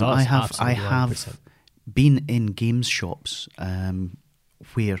 You know, does, I have absolutely, 100%. been in games shops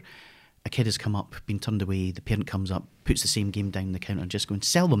where a kid has come up, been turned away, the parent comes up, puts the same game down the counter and just going,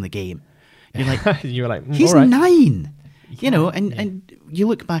 sell them the game. You're like, you're like, he's all right. 9. You know, and you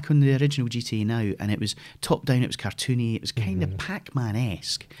look back on the original GTA now, and it was top down, it was cartoony, it was kind of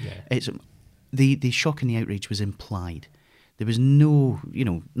Pac-Man-esque. It's the shock and the outrage was implied. There was no,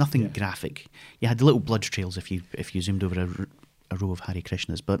 nothing graphic. You had the little blood trails if you zoomed over a row of Hare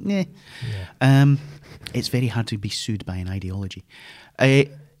Krishnas, but it's very hard to be sued by an ideology.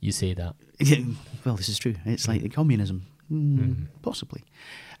 You say that. Well, this is true. It's like the communism, possibly.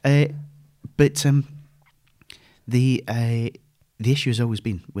 But the issue has always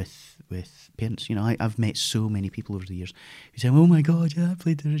been with parents. You know, I've met so many people over the years who say, "Oh my God, yeah, I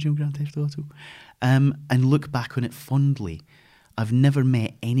played the original Grand Theft Auto," and look back on it fondly. I've never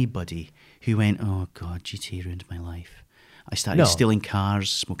met anybody who went, "Oh God, GTA ruined my life. I started stealing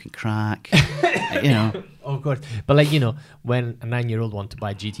cars, smoking crack." Of course. But like, when a 9-year-old wanted to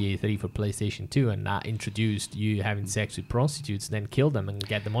buy GTA 3 for PlayStation 2 and that introduced you having sex with prostitutes, then kill them and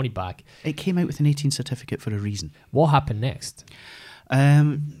get the money back. It came out with an 18 certificate for a reason. What happened next?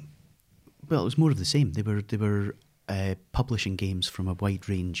 Well, it was more of the same. They were publishing games from a wide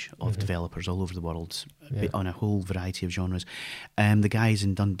range of developers all over the world on a whole variety of genres. The guys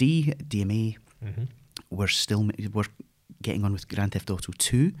in Dundee, DMA, were getting on with Grand Theft Auto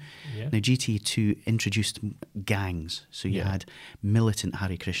 2. Now, GTA 2 introduced gangs, so you had militant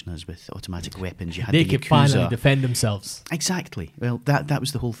Hare Krishnas with automatic weapons. You had they the could Yakuza. finally defend themselves. Exactly. Well, that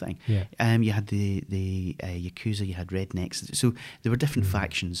was the whole thing. You had the Yakuza, you had rednecks. So there were different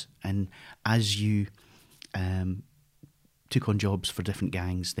factions, and as you took on jobs for different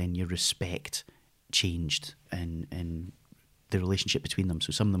gangs, then your respect changed and the relationship between them.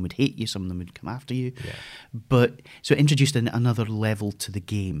 So some of them would hate you, some of them would come after you. But so it introduced another level to the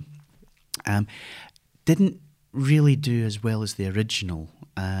game. Didn't really do as well as the original.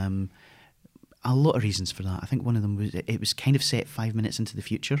 A lot of reasons for that. I think one of them was it was kind of set 5 minutes into the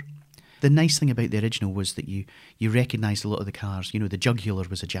future. The nice thing about the original was that you recognised a lot of the cars. You know, the Jugular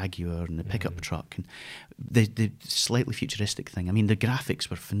was a Jaguar and the pickup truck, and the slightly futuristic thing. I mean, the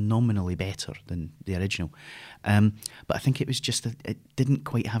graphics were phenomenally better than the original, but I think it was just it didn't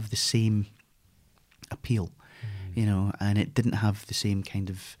quite have the same appeal, and it didn't have the same kind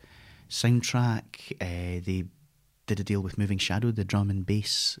of soundtrack. They did a deal with Moving Shadow, the drum and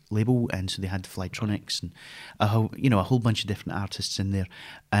bass label, and so they had Flytronics and a whole bunch of different artists in there.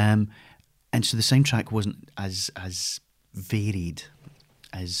 And so the soundtrack wasn't as varied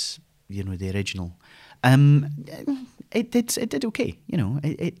as the original. It did okay,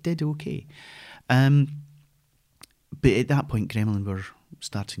 it did okay. But at that point, Gremlin were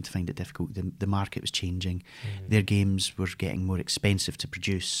starting to find it difficult. The market was changing. Their games were getting more expensive to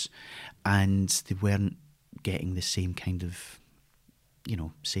produce, and they weren't getting the same kind of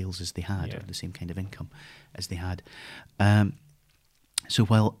sales as they had, Yeah. or the same kind of income as they had. So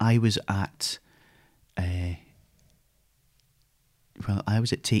while I was at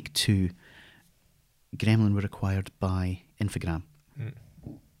Take-Two, Gremlin were acquired by Infogram.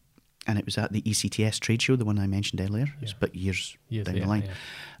 And it was at the ECTS trade show, the one I mentioned earlier. Yeah. It's about years down yeah, the line.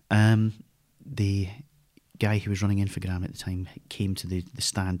 yeah. The guy who was running Infogram at the time came to the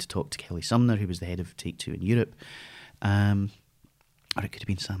stand to talk to Kelly Sumner, who was the head of Take-Two in Europe. Or it could have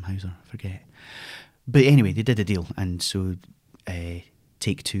been Sam Hauser, I forget. But anyway, they did a deal, and so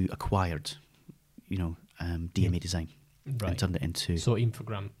Take-Two acquired, DMA Design, Right. and turned it into... So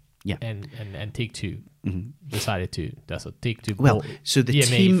Infogram Yeah. and Take-Two Mhm. decided to... That's what Take-Two Well, bought so the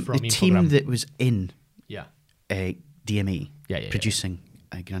DMA from team Infogram. that was in Yeah. DMA Yeah. producing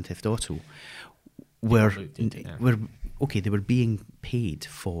Grand Theft Auto were looked into it, yeah. they were being paid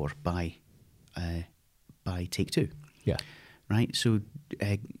for by Take-Two, Yeah. right? So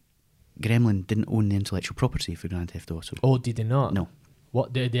Gremlin didn't own the intellectual property for Grand Theft Auto. Oh, did they not? No,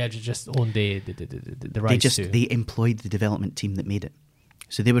 What? They just owned the rights to... they employed the development team that made it.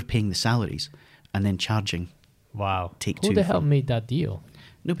 So they were paying the salaries and then charging Wow. Take-Two Who the hell from- made that deal?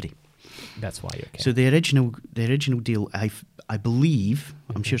 nobody. That's why, okay. So the original deal, I believe,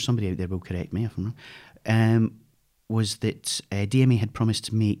 I'm sure somebody out there will correct me if I'm wrong, was that DMA had promised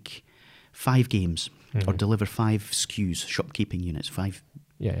to make 5 games or deliver 5 SKUs, shopkeeping units, 5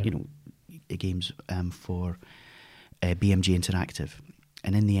 yeah. games for BMG Interactive,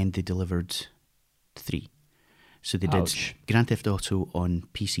 and in the end they delivered 3. So they did Ouch. Grand Theft Auto on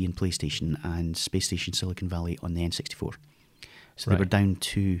PC and PlayStation, and Space Station Silicon Valley on the N64. So they were Right. down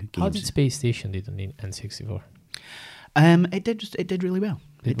 2 games. How did Space Station did on the N64? It did really well.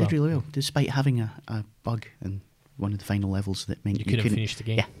 Did It did well. really well, despite having a bug in one of the final levels that meant You couldn't finish the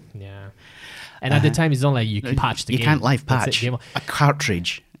game. Yeah. Yeah. And at the time, it's not like you can patch the you game. can't live That's it, patch game- a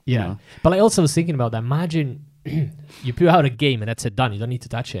cartridge. you Yeah. know. But I also was thinking about that. Imagine you put out a game and that's it, done. You don't need to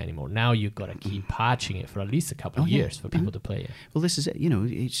touch it anymore. Now you've got to keep patching it for at least a couple of Oh, yeah. years for people to play it. Well, this is it.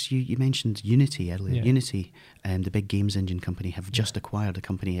 It's you mentioned Unity earlier. Yeah. Unity, the big games engine company, have just acquired a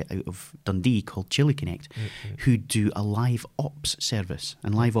company out of Dundee called Chili Connect, who do a live ops service.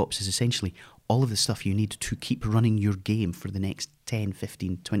 And live ops is essentially all of the stuff you need to keep running your game for the next 10,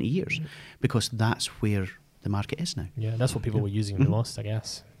 15, 20 years, because that's where the market is now. Yeah, that's what people were using the most, I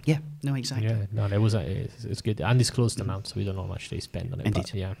guess. Yeah, no, exactly. Yeah, no, there was it's good. Undisclosed amount, so we don't know how much they spend on it. Indeed.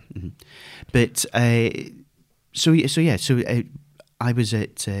 But yeah. Mhm. But I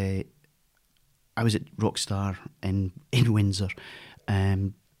was at Rockstar in Windsor.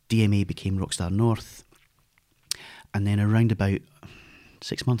 DMA became Rockstar North, and then around about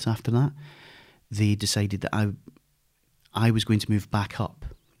 6 months after that, they decided that I was going to move back up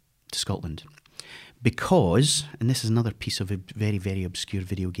to Scotland. Because, and this is another piece of a very, very obscure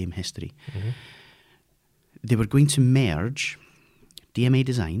video game history, they were going to merge DMA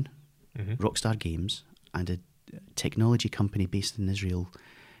Design, Rockstar Games, and a technology company based in Israel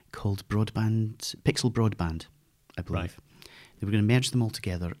called Pixel Broadband, I believe. Right. They were going to merge them all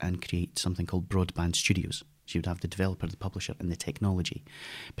together and create something called Broadband Studios. So you would have the developer, the publisher, and the technology.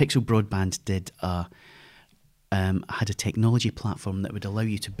 Pixel Broadband had a technology platform that would allow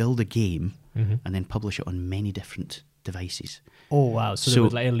you to build a game and then publish it on many different devices. Oh wow! So there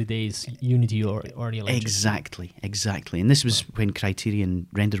was like early days Unity or Unreal Engine. Exactly. And this was when Criterion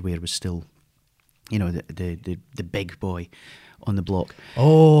Renderware was still, the big boy on the block.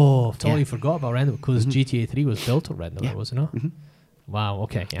 Oh, totally Yeah. forgot about Renderware because GTA 3 was built on Renderware, Yeah. wasn't it? Wow.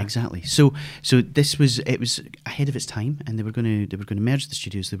 Okay. Yeah. Exactly. So it was ahead of its time, and they were going to merge the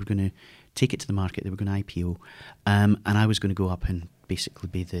studios. They were going to take it to the market. They were going to IPO, and I was going to go up and basically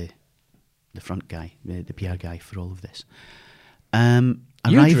be the front guy, the PR guy for all of this.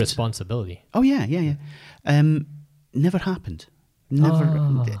 Huge responsibility. Oh yeah. Never happened. Never.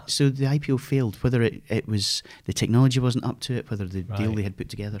 Ah. So the IPO failed. Whether it was the technology wasn't up to it, whether the deal Right. they had put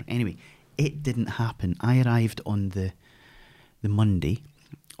together. Anyway, it didn't happen. I arrived on the Monday.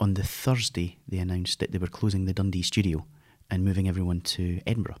 On the Thursday, they announced that they were closing the Dundee studio and moving everyone to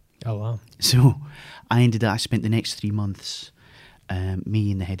Edinburgh. Oh wow. So I spent the next 3 months,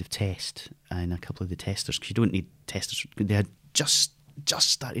 me and the head of test and a couple of the testers, because you don't need testers. They had just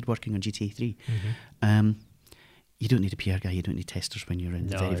started working on GTA 3. You don't need a PR guy, you don't need testers when you're in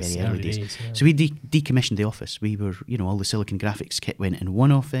the very, it's very early days. yeah. So we decommissioned the office. We were, all the Silicon Graphics kit went in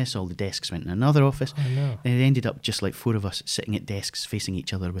one office, all the desks went in another office. Oh no. And it ended up just like 4 of us sitting at desks facing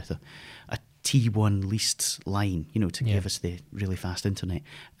each other with a T1 leased line, to Yeah. give us the really fast internet.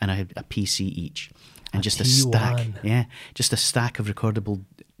 And I had a PC each. And A just a T1. stack. Yeah. Just a stack of recordable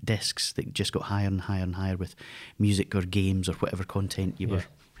discs that just got higher and higher and higher with music or games or whatever content you were,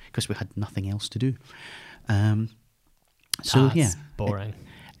 because we had nothing else to do. That's boring.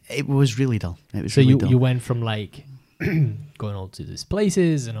 It was really dull. It was so really dull. You went from like going all to these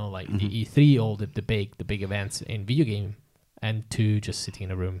places and all like the E3, all the big events in video game, and to just sitting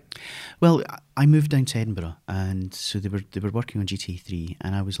in a room. Well, I moved down to Edinburgh, and so they were working on GTA 3,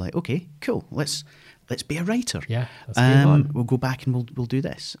 and I was like, okay, cool, let's be a writer. Yeah, let's get on. We'll go back and we'll do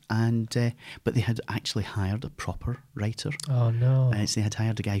this. And but they had actually hired a proper writer. Oh no! So they had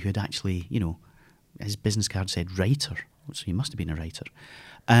hired a guy who had actually, his business card said writer, so he must have been a writer.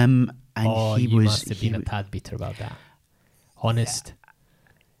 And he must have been a tad bitter about that. Honest.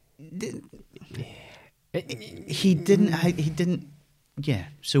 He didn't. Yeah.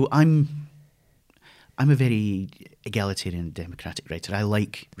 So I'm a very egalitarian and democratic writer. I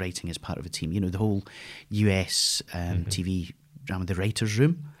like writing as part of a team. The whole US TV drama, The Writers'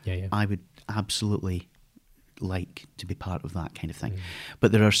 Room. Yeah. I would absolutely like to be part of that kind of thing.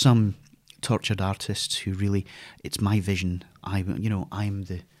 But there are some tortured artists who really, it's my vision. I'm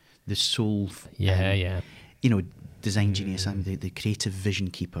the sole. Design genius. I'm the creative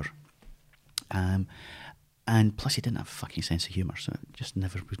vision keeper. And plus he didn't have a fucking sense of humour, so it just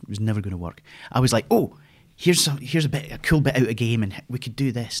was never going to work. I was like, oh, here's a cool bit out of a game, and we could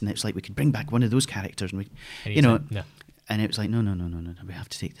do this, and it's like we could bring back one of those characters, and no. And it was like, no, we have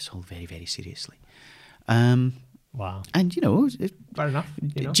to take this all very, very seriously. Wow. And fair enough.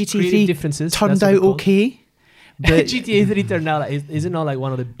 GTA 3 differences turned out okay. But GTA 3 turned out is it not like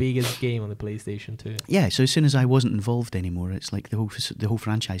one of the biggest game on the PlayStation 2? Yeah. So as soon as I wasn't involved anymore, it's like the whole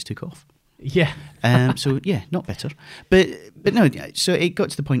franchise took off. Yeah. So yeah, not better, but no. So it got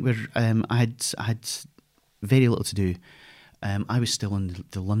to the point where I had very little to do. I was still on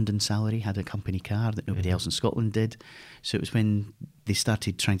the London salary, had a company car that nobody else in Scotland did. So it was when they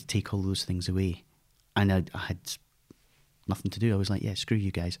started trying to take all those things away, and I had nothing to do. I was like, yeah, screw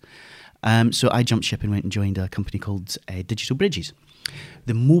you guys. So I jumped ship and went and joined a company called Digital Bridges,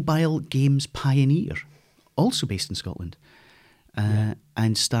 the mobile games pioneer, also based in Scotland.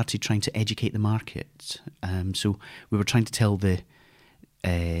 And started trying to educate the market. So we were trying to tell the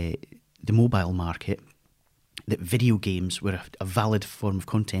mobile market that video games were a valid form of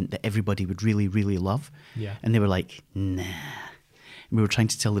content that everybody would really, really love. Yeah. And they were like, nah. And we were trying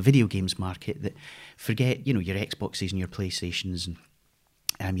to tell the video games market that forget, your Xboxes and your PlayStations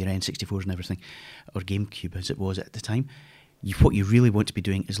and your N64s and everything, or GameCube as it was at the time. What you really want to be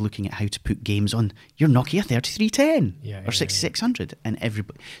doing is looking at how to put games on your Nokia 3310 or 6600, and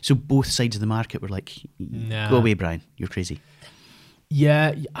everybody. So both sides of the market were like, "Go away, Brian! You're crazy."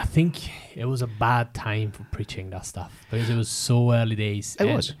 Yeah, I think it was a bad time for preaching that stuff because it was so early days. It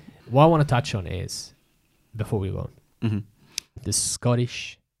was. What I want to touch on is, before we go on, the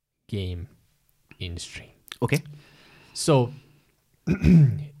Scottish game industry. Okay. So.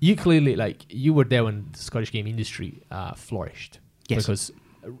 You clearly, you were there when the Scottish game industry flourished. Yes. Because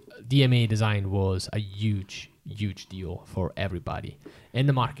DMA design was a huge, huge deal for everybody in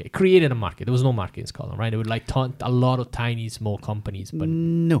the market. It created a market. There was no market in Scotland, right? There were a lot of tiny, small companies, but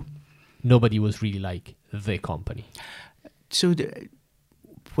nobody was really the company. So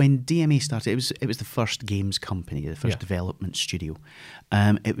when DMA started, it was the first games company, the first development studio.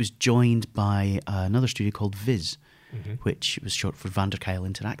 It was joined by another studio called Viz. Which was short for Vanderkyle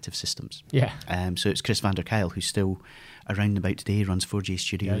Interactive Systems. Yeah. So it's Chris Vanderkyle, who's still around and about today, runs 4J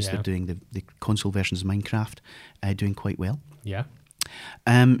Studios. They're doing the console versions of Minecraft, doing quite well. Yeah.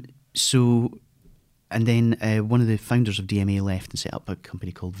 So, and then one of the founders of DMA left and set up a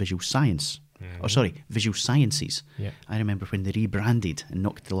company called Visual Science. Visual Sciences. Yeah. I remember when they rebranded and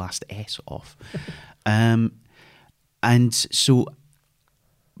knocked the last S off. And so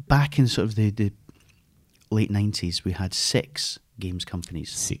back in sort of the late 90s, we had 6 games companies.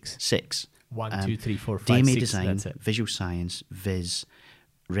 Six. 1, 2, 3, 4, 5, DMA 6. Design, That's it. Visual Science, Viz,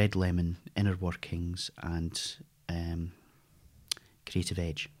 Red Lemon, Inner Workings, and Creative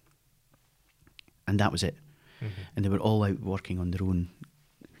Edge. And that was it. And they were all out working on their own.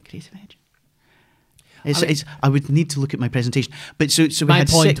 Creative Edge? I would need to look at my presentation. But so we had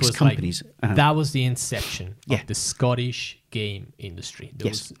 6 companies. That was the inception of the Scottish game industry. There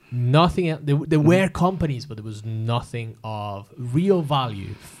was nothing else. There were companies, but there was nothing of real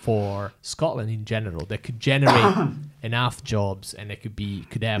value for Scotland in general that could generate enough jobs and that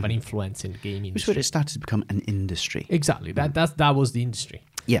could have an influence in the game industry. Which was where it started to become an industry. Exactly. That was the industry.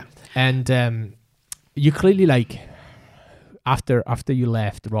 Yeah. And you clearly after you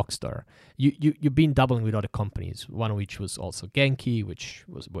left Rockstar, you've been doubling with other companies, one of which was also Genki, which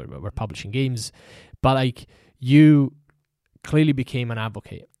we're publishing games, but you clearly became an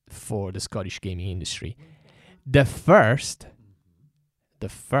advocate for the Scottish gaming industry. The first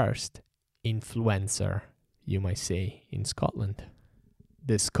influencer, you might say, in Scotland.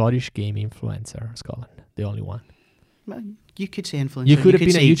 The Scottish game influencer of Scotland. The only one. Well, you could say influencer. You could have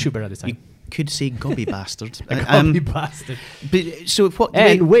been a YouTuber at the time. You could say gobby bastard. Gobby bastard. But so what?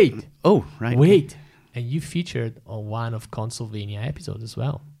 And wait. Oh, right. Wait. Okay. And you featured on one of Consolvania episodes as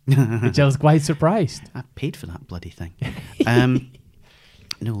well, which I was quite surprised. I paid for that bloody thing.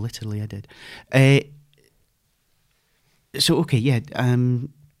 No, literally I did. So, okay, yeah.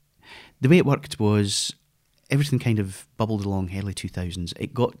 The way it worked was everything kind of bubbled along early 2000s.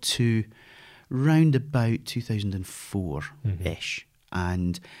 It got to round about 2004-ish.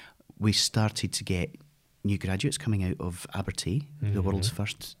 And we started to get new graduates coming out of Abertay, the world's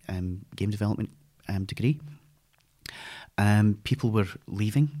first game development degree. People were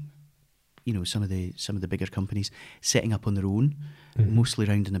leaving, some of the bigger companies, setting up on their own, mostly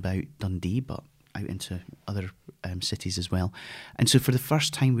round and about Dundee, but out into other cities as well. And so for the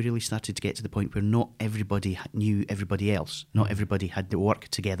first time, we really started to get to the point where not everybody knew everybody else. Not everybody had to work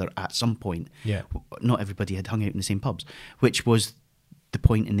together at some point. Yeah. Not everybody had hung out in the same pubs, which was the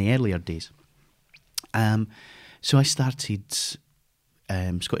point in the earlier days. So I started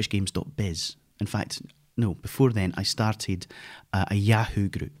ScottishGames.biz. In fact, no, before then I started a Yahoo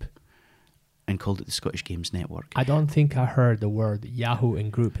group and called it the Scottish Games Network. I don't think I heard the word Yahoo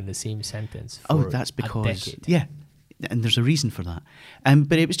and group in the same sentence for that's because... a decade. Yeah, and there's a reason for that.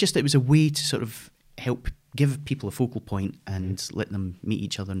 But it was a way to sort of help give people a focal point and let them meet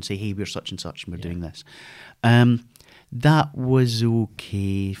each other and say, hey, we're such and such and we're doing this. That was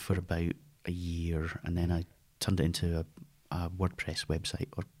okay for about a year, and then I turned it into a WordPress website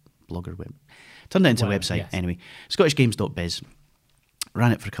or blogger web. Turned it into a website, yes. Anyway. ScottishGames.biz.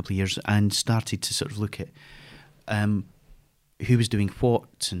 Ran it for a couple of years and started to sort of look at who was doing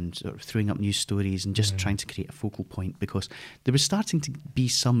what and sort of throwing up news stories and just trying to create a focal point, because there was starting to be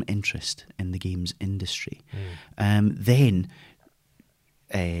some interest in the games industry. Then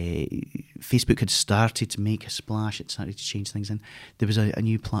Facebook had started to make a splash. It started to change things, and there was a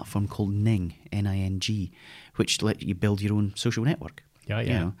new platform called Ning, N-I-N-G, which let you build your own social network.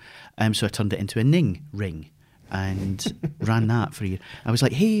 Yeah. So I turned it into a Ning ring and ran that for a year. I was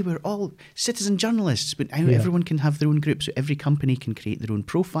like, hey, we're all citizen journalists, but everyone can have their own group. So every company can create their own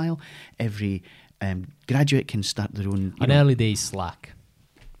profile. Every graduate can start their own... early days Slack.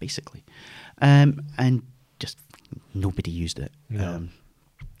 Basically. And just nobody used it. No.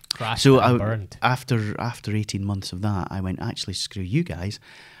 Crashed so and burned. After 18 months of that, I went, actually, screw you guys.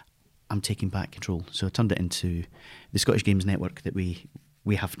 I'm taking back control. So I turned it into the Scottish Games Network that we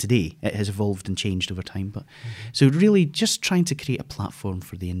have today. It has evolved and changed over time. But so really just trying to create a platform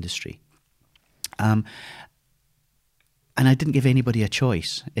for the industry. And I didn't give anybody a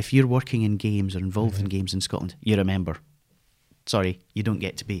choice. If you're working in games or involved in games in Scotland, you're a member. Sorry, you don't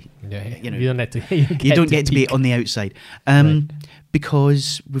get to be. You don't get to. You don't get to be on the outside,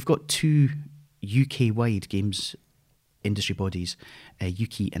 because we've got two UK-wide games industry bodies,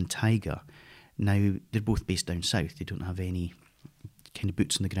 UKI and Taiga. Now they're both based down south. They don't have any kind of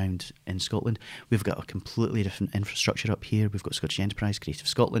boots on the ground in Scotland. We've got a completely different infrastructure up here. We've got Scottish Enterprise, Creative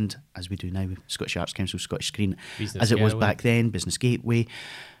Scotland, as we do now, Scottish Arts Council, Scottish Screen, Business as it was Gateway. back then, Business Gateway.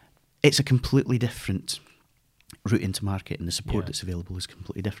 It's a completely different route into market, and the support that's available is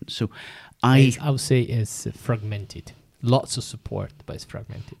completely different. So I would say it's fragmented. Lots of support, but it's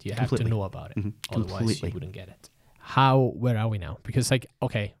fragmented. You have to know about it. Otherwise you wouldn't get it. Where are we now? Because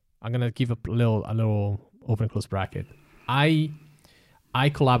okay, I'm gonna give a little open and close bracket. I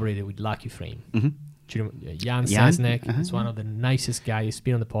collaborated with Lucky Frame. Do you know, Jan Sesnek is one of the nicest guys. He's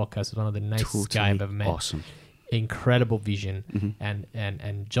been on the podcast. He's one of the nicest guys I've ever met. Awesome. Incredible vision.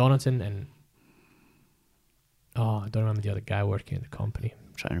 And Jonathan and I don't remember the other guy working in the company.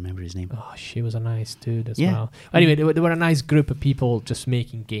 I'm trying to remember his name. Oh, she was a nice dude as well. Anyway, they were a nice group of people just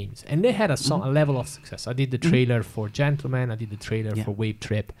making games, and they had a level of success. I did the trailer for Gentleman. I did the trailer for Wave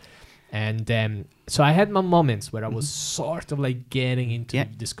Trip, and so I had my moments where I was sort of like getting into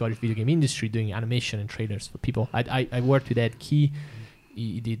the Scottish video game industry, doing animation and trailers for people. I worked with Ed Key.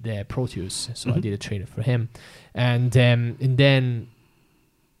 He did Proteus, so I did a trailer for him, and then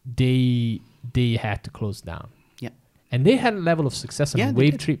they had to close down. And they had a level of success. I mean,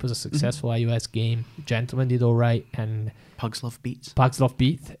 Wave Trip was a successful iOS game. Gentleman did all right, and Pugs Love Beats.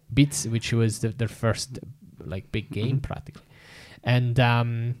 Beats, which was their first like big game practically, and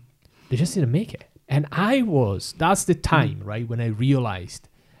they just didn't make it. And that's the time right when I realized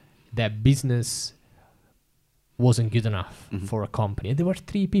that business wasn't good enough for a company. And there were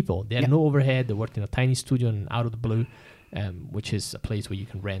 3 people. They had no overhead. They worked in a tiny studio and out of the blue. which is a place where you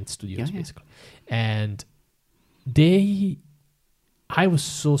can rent studios, Yeah. basically. And I was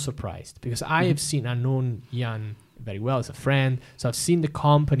so surprised because I have seen, I've known Jan very well as a friend, so I've seen the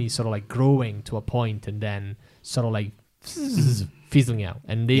company sort of like growing to a point and then sort of like fizzling out,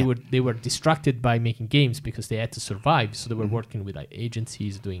 and they were distracted by making games because they had to survive, so they were working with like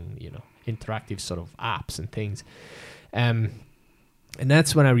agencies doing interactive sort of apps and things, and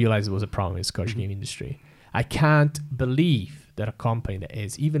that's when I realized it was a problem in the Scottish game industry. I can't believe that a company that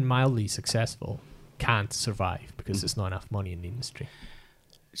is even mildly successful can't survive because there's not enough money in the industry.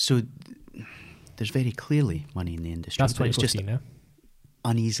 So there's very clearly money in the industry. That's but it's just 2014 now.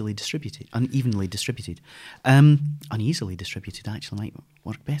 unevenly distributed. Uneasily distributed actually might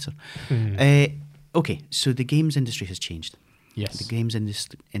work better. Okay, so the games industry has changed. Yes. The games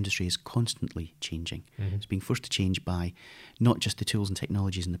industry is constantly changing. It's being forced to change by not just the tools and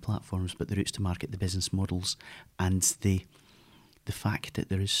technologies and the platforms, but the routes to market, the business models, and the fact that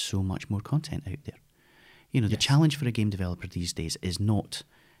there is so much more content out there. The challenge for a game developer these days is not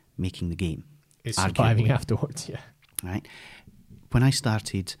making the game. It's surviving afterwards, Right? When I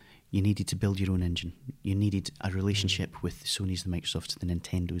started, you needed to build your own engine. You needed a relationship with the Sonys, the Microsofts, the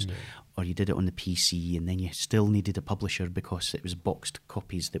Nintendos, or you did it on the PC, and then you still needed a publisher because it was boxed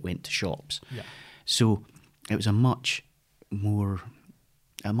copies that went to shops. Yeah. So it was a much smaller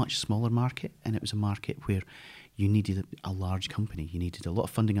market, and it was a market where you needed a large company. You needed a lot of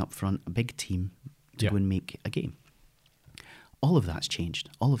funding up front, a big team to go and make a game. All of that's changed.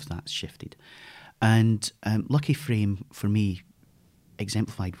 All of that's shifted. And Lucky Frame, for me,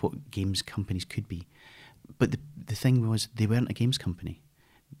 exemplified what games companies could be. But the thing was, they weren't a games company.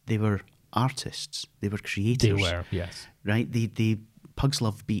 They were artists. They were creators. They were, yes. Right? The Pugs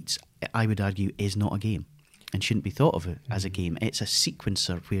Love Beats, I would argue, is not a game and shouldn't be thought of it as a game. It's a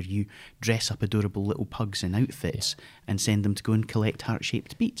sequencer where you dress up adorable little pugs in outfits and send them to go and collect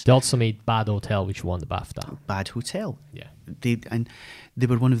heart-shaped beats. They also made Bad Hotel, which won the BAFTA. Bad Hotel. Yeah. They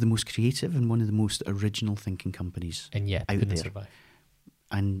were one of the most creative and one of the most original thinking companies and yet out couldn't there. survive.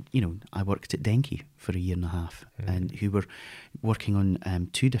 And, I worked at Denki for a year and a half, and who were working on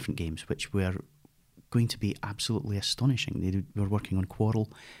 2 different games, which were going to be absolutely astonishing. They were working on Quarrel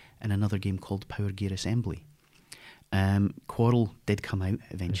and another game called Power Gear Assembly. Quarrel did come out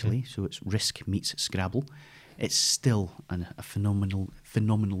eventually, so it's Risk meets Scrabble. It's still a phenomenal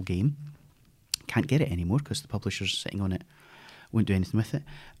game. Can't get it anymore because the publishers sitting on it won't do anything with it.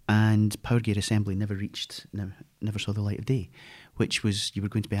 And Power Gear Assembly never saw the light of day, which was you were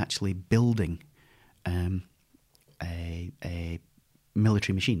going to be actually building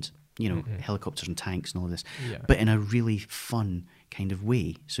military machines, helicopters and tanks and all of this, but in a really fun kind of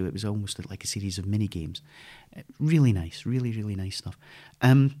way. So it was almost like a series of mini games. Really nice, really, really nice stuff.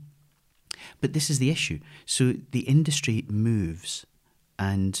 But this is the issue. So the industry moves,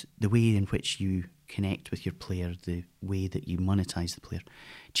 and the way in which you connect with your player, the way that you monetize the player,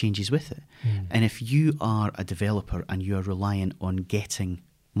 changes with it. And if you are a developer and you are reliant on getting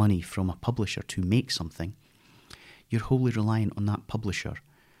money from a publisher to make something, you're wholly reliant on that publisher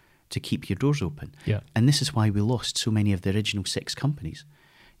to keep your doors open. Yeah. And this is why we lost so many of the original 6 companies.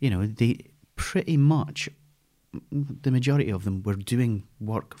 They pretty much, the majority of them were doing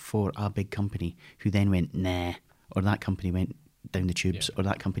work for a big company who then went, nah, or that company went down the tubes, or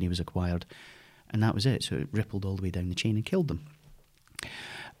that company was acquired. And that was it. So it rippled all the way down the chain and killed them.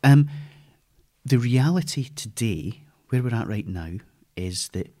 The reality today, where we're at right now, is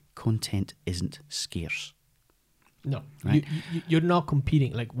that content isn't scarce. No, right? You're not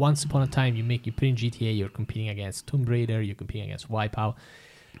competing. Like once upon a time, you put in GTA, you're competing against Tomb Raider, you're competing against Wipeout.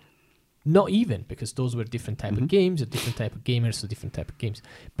 Not even, because those were different type of games, a different type of gamers, so different type of games.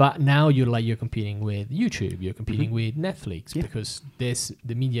 But now you're competing with YouTube, you're competing with Netflix, because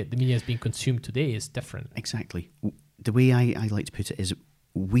the media is being consumed today is different. Exactly. The way I like to put it is,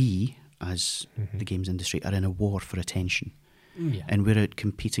 we as the games industry are in a war for attention. And we're out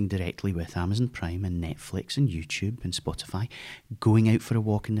competing directly with Amazon Prime and Netflix and YouTube and Spotify, going out for a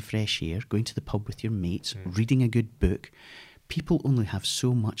walk in the fresh air, going to the pub with your mates, reading a good book. People only have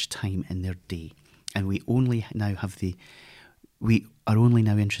so much time in their day, and we are only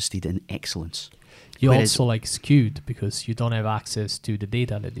now interested in excellence. You're also skewed because you don't have access to the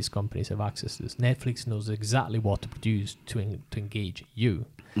data that these companies have access to. Netflix knows exactly what to produce to engage you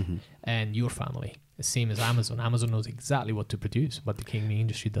and your family. The same as Amazon. Amazon knows exactly what to produce, but the gaming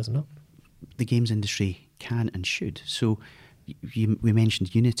industry doesn't know. The games industry can and should. So we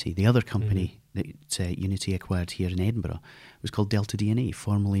mentioned Unity. The other company that Unity acquired here in Edinburgh was called Delta DNA,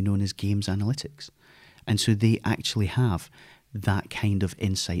 formerly known as Games Analytics. And so they actually have that kind of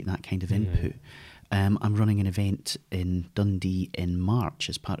insight, that kind of input. I'm running an event in Dundee in March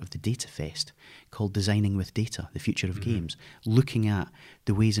as part of the Data Fest called Designing with Data, the Future of Games, looking at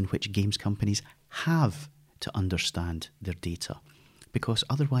the ways in which games companies have to understand their data. Because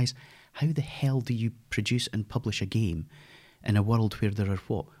otherwise, how the hell do you produce and publish a game in a world where there are,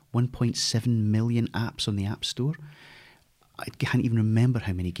 1.7 million apps on the App Store? I can't even remember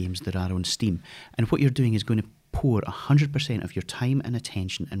how many games there are on Steam. And what you're doing is going to pour 100% of your time and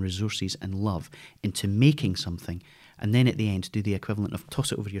attention and resources and love into making something, and then at the end do the equivalent of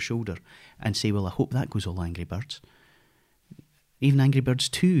toss it over your shoulder and say, well, I hope that goes all Angry Birds. Even Angry Birds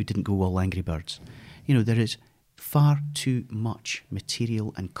 2 didn't go all Angry Birds. There is far too much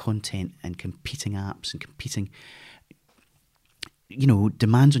material and content and competing apps and competing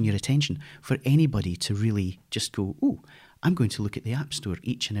demands on your attention for anybody to really just go, oh, I'm going to look at the App Store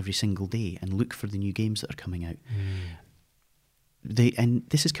each and every single day and look for the new games that are coming out. And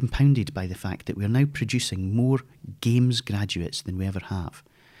this is compounded by the fact that we're now producing more games graduates than we ever have.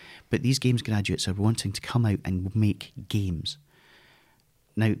 But these games graduates are wanting to come out and make games.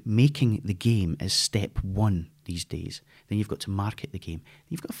 Now, making the game is step one these days. Then you've got to market the game.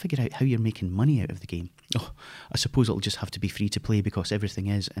 You've got to figure out how you're making money out of the game. Oh, I suppose it'll just have to be free to play because everything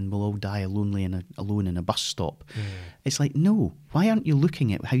is, and we'll all die alone in a bus stop. It's like, no. Why aren't you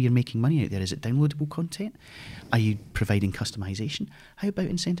looking at how you're making money out there? Is it downloadable content? Are you providing customization? How about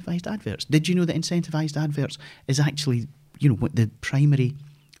incentivized adverts? Did you know that incentivized adverts is actually, what the primary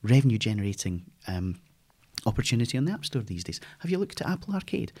revenue generating opportunity on the App Store these days? Have you looked at Apple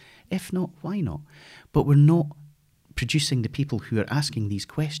Arcade? If not, why not? But we're not producing the people who are asking these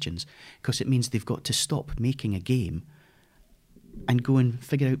questions because it means they've got to stop making a game and go and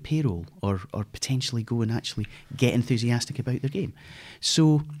figure out payroll or potentially go and actually get enthusiastic about their game.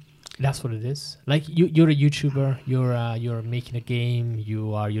 So that's what it is. Like you're a YouTuber, you're making a game,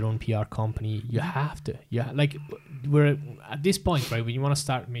 you are your own PR company. You have to. We're at this point, right? When you want to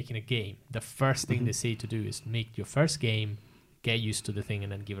start making a game, the first thing they say to do is make your first game, get used to the thing,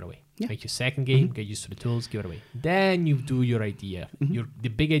 and then give it away. Yeah. Make your second game, get used to the tools, give it away. Then you do your idea. The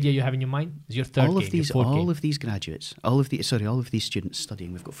big idea you have in your mind is your third game. All of these graduates, all of these students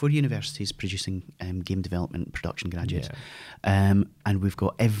studying. We've got 4 universities producing game development and production graduates, and we've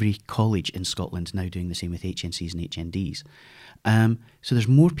got every college in Scotland now doing the same with HNCs and HNDs. So there's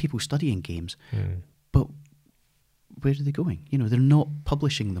more people studying games, but where are they going? They're not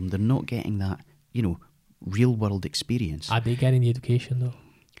publishing them. They're not getting that, real world experience. Are they getting the education though?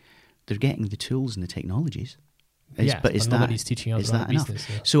 They're getting the tools and the technologies. But nobody's teaching us about business.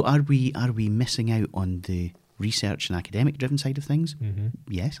 Yeah. So are we missing out on the research and academic driven side of things?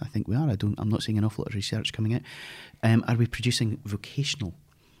 Yes, I think we are. I'm not seeing an awful lot of research coming out. Are we producing vocational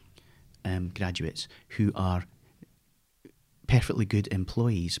graduates who are perfectly good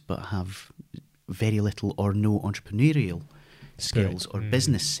employees but have very little or no entrepreneurial skills or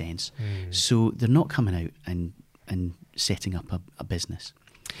business sense? So they're not coming out and setting up a business.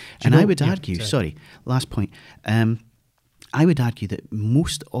 And I would argue, last point, I would argue that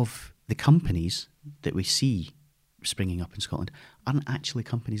most of the companies that we see springing up in Scotland aren't actually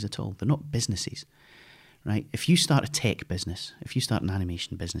companies at all. They're not businesses, right? If you start a tech business, if you start an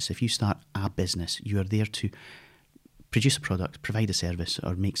animation business, if you start a business, you are there to produce a product, provide a service,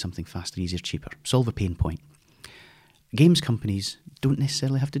 or make something faster, easier, cheaper, solve a pain point. Games companies don't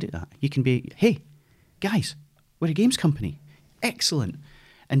necessarily have to do that. You can be, hey, guys, we're a games company. Excellent.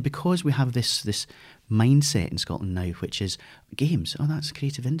 And because we have this mindset in Scotland now, which is games, that's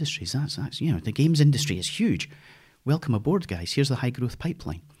creative industries. That's the games industry is huge. Welcome aboard, guys. Here's the high growth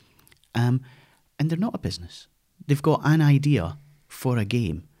pipeline. And they're not a business. They've got an idea for a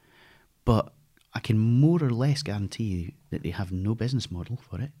game, but I can more or less guarantee you that they have no business model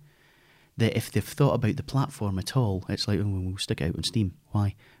for it. That if they've thought about the platform at all, it's like, we'll stick it out on Steam.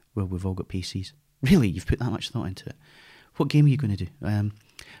 Why? Well, we've all got PCs. Really? You've put that much thought into it? What game are you going to do?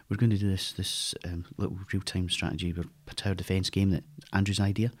 We're going to do this little real-time strategy or tower defence game that Andrew's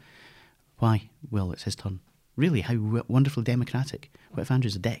idea. Why? Well, it's his turn. Really? How wonderfully democratic. What if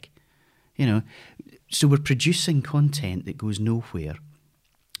Andrew's a dick? So we're producing content that goes nowhere.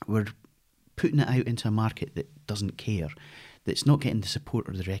 We're putting it out into a market that doesn't care, that's not getting the support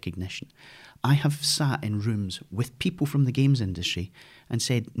or the recognition. I have sat in rooms with people from the games industry and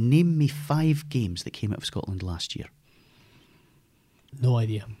said, name me 5 games that came out of Scotland last year. No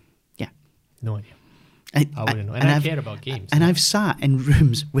idea. Yeah. No idea. I wouldn't know. And I care about games. And I've sat in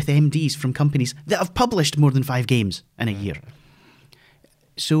rooms with MDs from companies that have published more than 5 games in a year.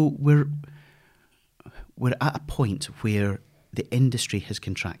 So we're at a point where the industry has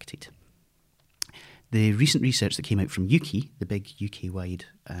contracted. The recent research that came out from UK, the big UK-wide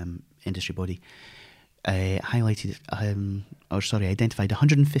industry body, identified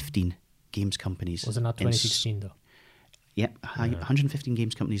 115 games companies. Was it not 2016 though? Yep, 115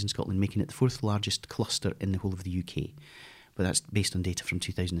 games companies in Scotland, making it the fourth largest cluster in the whole of the UK. But that's based on data from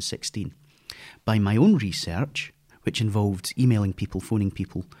 2016. By my own research, which involved emailing people, phoning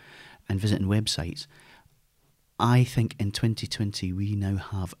people, and visiting websites, I think in 2020 we now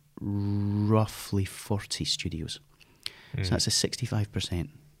have roughly 40 studios. So that's a 65%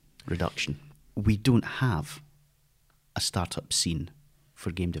 reduction. We don't have a startup scene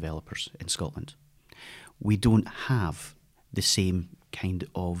for game developers in Scotland. We don't have the same kind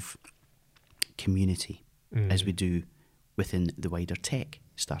of community as we do within the wider tech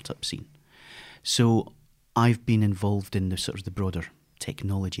startup scene. So I've been involved in the sort of the broader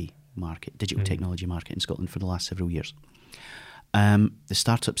technology market, digital technology market in Scotland for the last several years. The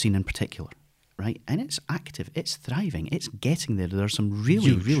startup scene in particular, right? And it's active, it's thriving, it's getting there. There are some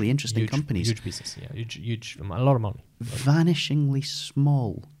really interesting companies. Huge business, huge, a lot of money. Vanishingly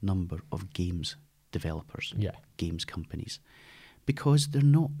small number of games developers, games companies, because they're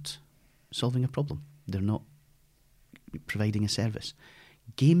not solving a problem. They're not providing a service.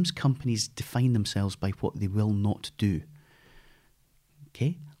 Games companies define themselves by what they will not do.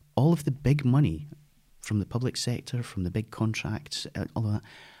 Okay? All of the big money from the public sector, from the big contracts, all of that,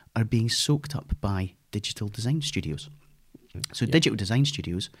 are being soaked up by digital design studios. So digital design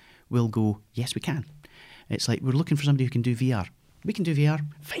studios will go, yes, we can. It's like, we're looking for somebody who can do VR. We can do VR.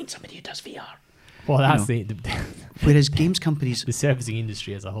 Find somebody who does VR. Well, that's whereas games companies... the servicing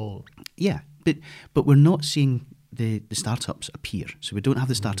industry as a whole. Yeah, but we're not seeing the startups appear. So we don't have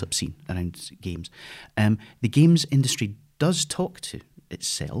the startup scene around games. The games industry does talk to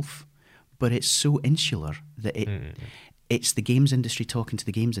itself, but it's so insular that it's the games industry talking to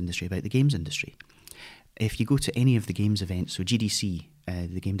the games industry about the games industry. If you go to any of the games events, so GDC,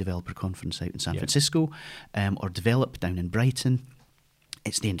 the Game Developer Conference out in San Francisco, or Develop down in Brighton,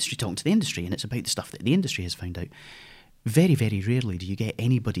 it's the industry talking to the industry, and it's about the stuff that the industry has found out. Very, very rarely do you get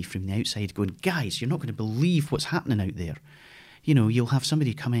anybody from the outside going, guys, you're not going to believe what's happening out there. You know, you'll have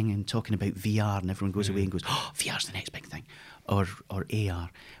somebody coming and talking about VR, and everyone goes away and goes, oh, VR's the next big thing, or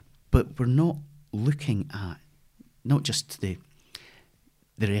AR. But we're not looking at not just the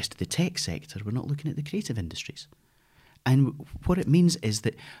rest of the tech sector, we're not looking at the creative industries. And what it means is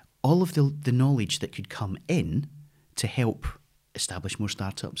that all of the knowledge that could come in to help establish more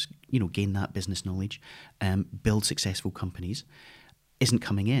startups, you know, gain that business knowledge, build successful companies, isn't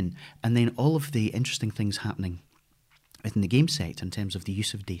coming in. And then all of the interesting things happening within the game sector in terms of the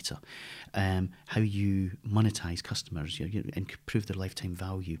use of data, how you monetize customers, improve their lifetime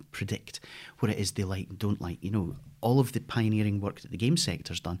value, predict what it is they like and don't like, all of the pioneering work that the game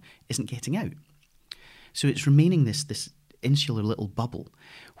sector's done isn't getting out. So it's remaining this insular little bubble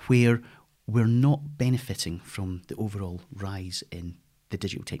where we're not benefiting from the overall rise in the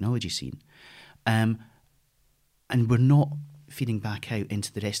digital technology scene. And we're not feeding back out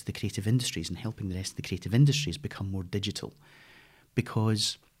into the rest of the creative industries and helping the rest of the creative industries become more digital.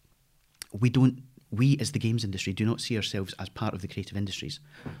 Because we as the games industry do not see ourselves as part of the creative industries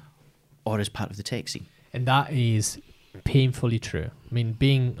or as part of the tech scene. And that is painfully true. I mean,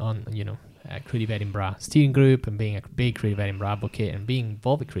 being on, Creative Edinburgh steering group and being a big Creative Edinburgh advocate and being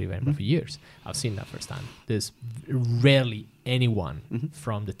involved with Creative Edinburgh for years, I've seen that firsthand. There's rarely anyone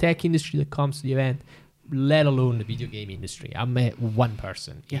from the tech industry that comes to the event, let alone the video game industry. I met one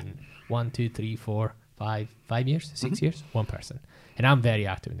person in 1, 2, 3, 4, 5 years, 6 years, one person. And I'm very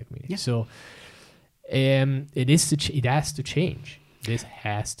active in the community. Yeah. So it has to change. This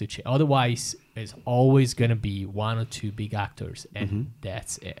has to change. Otherwise, it's always going to be one or two big actors, and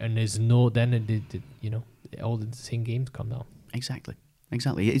that's it. And there's no, then all the same games come down. Exactly.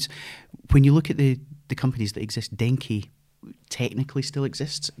 It's when you look at the companies that exist. Denki technically still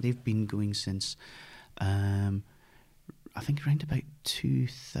exists. They've been going since, I think, around about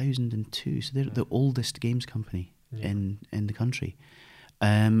 2002. So they're the oldest games company in the country,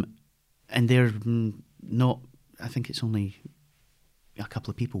 and they're not. I think it's only a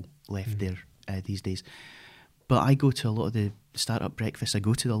couple of people left there these days. But I go to a lot of the startup breakfasts. I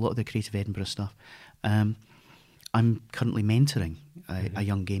go to a lot of the Creative Edinburgh stuff. I'm currently mentoring a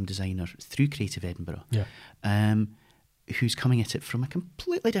young game designer through Creative Edinburgh, who's coming at it from a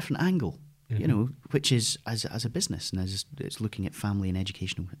completely different angle, which is as a business and as it's looking at family and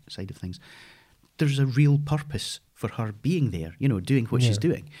educational side of things. There's a real purpose for her being there, doing what she's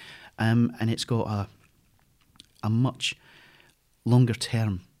doing. And it's got a much longer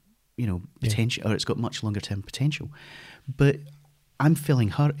term, potential, or it's got much longer term potential. But I'm filling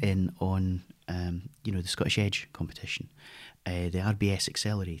her in on the Scottish Edge competition, the RBS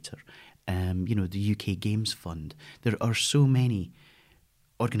Accelerator, the UK Games Fund. There are so many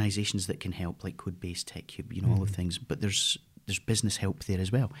organisations that can help, like Codebase, TechCube, all of things. But there's business help there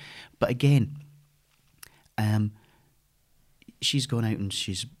as well. But again, she's gone out and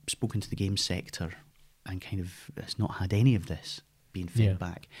she's spoken to the games sector and kind of has not had any of this being fed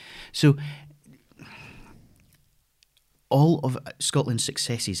back. So all of Scotland's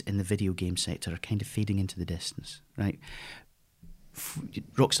successes in the video game sector are kind of fading into the distance, right?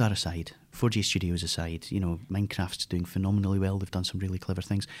 Rockstar aside, 4J Studios aside, Minecraft's doing phenomenally well. They've done some really clever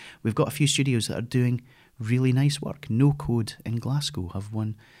things. We've got a few studios that are doing really nice work. No Code in Glasgow have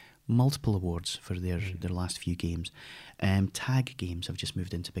won multiple awards for their last few games. Tag Games have just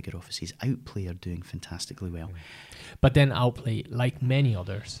moved into bigger offices. Outplay are doing fantastically well. But then Outplay, like many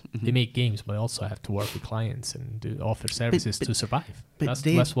others, they make games, but also have to work with clients and offer services to survive.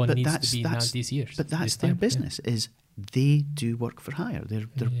 That's what needs to be now these years. But that's their business, is they do work for hire. They're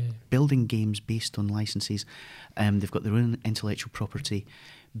building games based on licenses. They've got their own intellectual property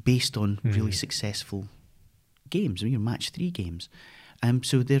based on really successful games, match 3 games.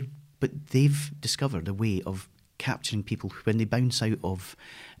 But they've discovered a way of capturing people when they bounce out of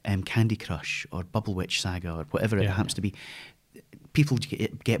Candy Crush or Bubble Witch Saga or whatever it happens to be. People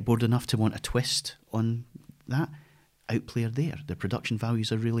get bored enough to want a twist on that. Outplay are there. Their production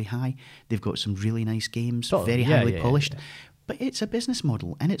values are really high. They've got some really nice games, very highly polished. But it's a business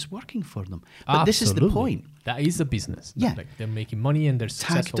model and it's working for them. But this is the point. That is a business. Yeah. They're making money and they're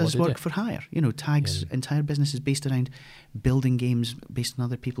successful. Tag does work for hire. Tag's entire business is based around building games based on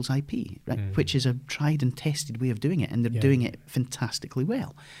other people's IP, right? Which is a tried and tested way of doing it, and they're doing it fantastically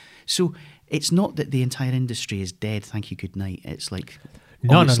well. So it's not that the entire industry is dead, thank you, good night. It's like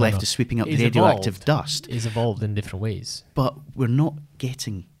all that's left is sweeping up the radioactive dust. It's evolved in different ways. But we're not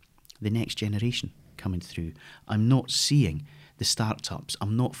getting the next generation coming through. I'm not seeing the startups.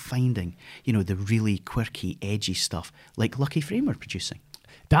 I'm not finding, the really quirky, edgy stuff like Lucky Frame are producing.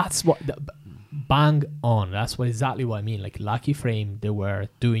 That's what, bang on. That's exactly what I mean. Like Lucky Frame, they were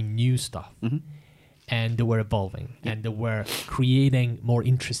doing new stuff and they were evolving and they were creating more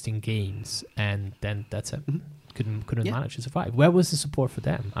interesting games, and then that's it. Couldn't manage to survive. Where was the support for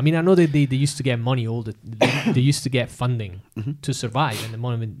them? I mean, I know they used to get money they used to get funding to survive, and the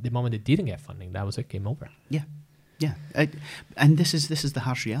moment they didn't get funding, that was it, game over. Yeah, and this is the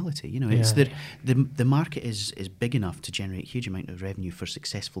harsh reality. It's the market is big enough to generate a huge amount of revenue for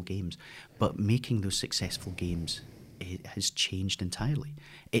successful games, but making those successful games has changed entirely.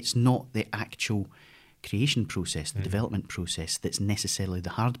 It's not the actual creation process, the development process that's necessarily the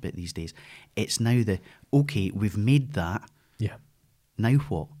hard bit these days. It's now we've made that. Yeah. Now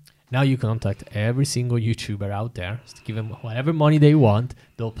what? Now you contact every single YouTuber out there, give them whatever money they want,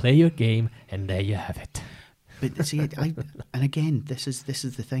 they'll play your game, and there you have it. But see, and again, this is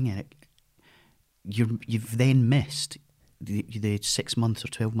the thing, Eric. You've then missed the 6 months or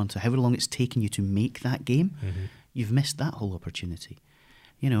 12 months or however long it's taken you to make that game. You've missed that whole opportunity.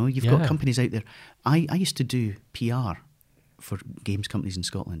 You've got companies out there. I used to do PR for games companies in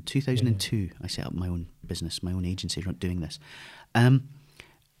Scotland. 2002, I set up my own business, my own agency doing this. And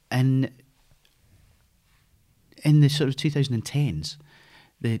in the sort of 2010s,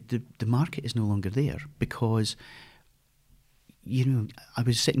 the market is no longer there because, I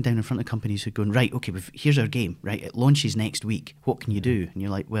was sitting down in front of companies who are going, right, okay, here's our game, right? It launches next week. What can you do? And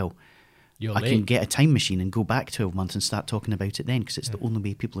you're like, well, I can get a time machine and go back 12 months and start talking about it then, because it's the only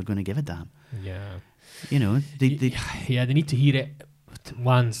way people are going to give a damn. Yeah. They need to hear it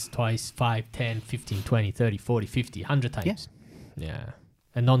once, twice, 5, 10, 15, 20, 30, 40, 50, 100 times. Yeah.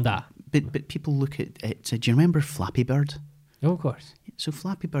 And on that. But people look at it. Do you remember Flappy Bird? Oh, of course. So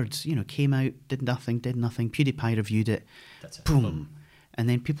Flappy Bird, came out, did nothing. PewDiePie reviewed it. That's it. Boom. And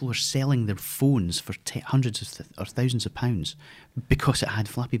then people were selling their phones for hundreds or thousands of pounds because it had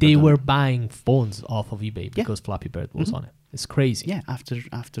Flappy Bird. They were buying phones off of eBay because Flappy Bird was on it. It's crazy. Yeah, after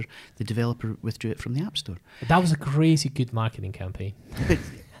the developer withdrew it from the App Store. That was a crazy good marketing campaign. But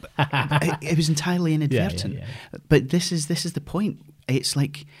it was entirely inadvertent. Yeah. But this is the point. It's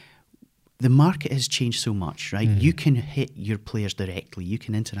like the market has changed so much, right? You can hit your players directly. You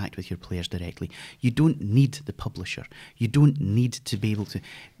can interact with your players directly. You don't need the publisher. You don't need to be able to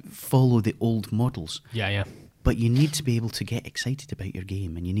follow the old models. Yeah. But you need to be able to get excited about your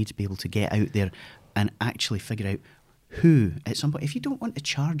game, and you need to be able to get out there and actually figure out who, at some point, if you don't want to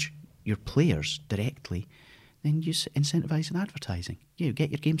charge your players directly, then use incentivise in advertising.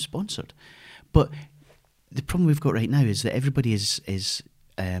 Get your game sponsored. But the problem we've got right now is that everybody is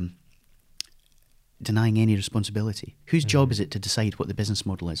denying any responsibility. Whose job is it to decide what the business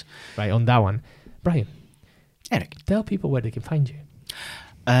model is? Right, on that one. Brian. Eric. Tell people where they can find you.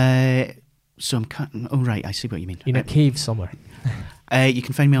 So I'm cutting... Oh, right, I see what you mean. In a cave somewhere. You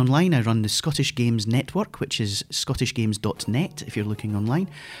can find me online. I run the Scottish Games Network, which is scottishgames.net if you're looking online.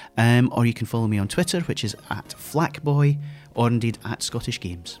 Or you can follow me on Twitter, which is @flackboy, or indeed @Scottish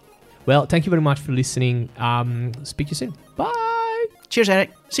Games. Well, thank you very much for listening. Speak to you soon. Bye. Cheers,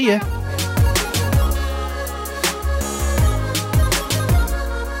 Eric. See you.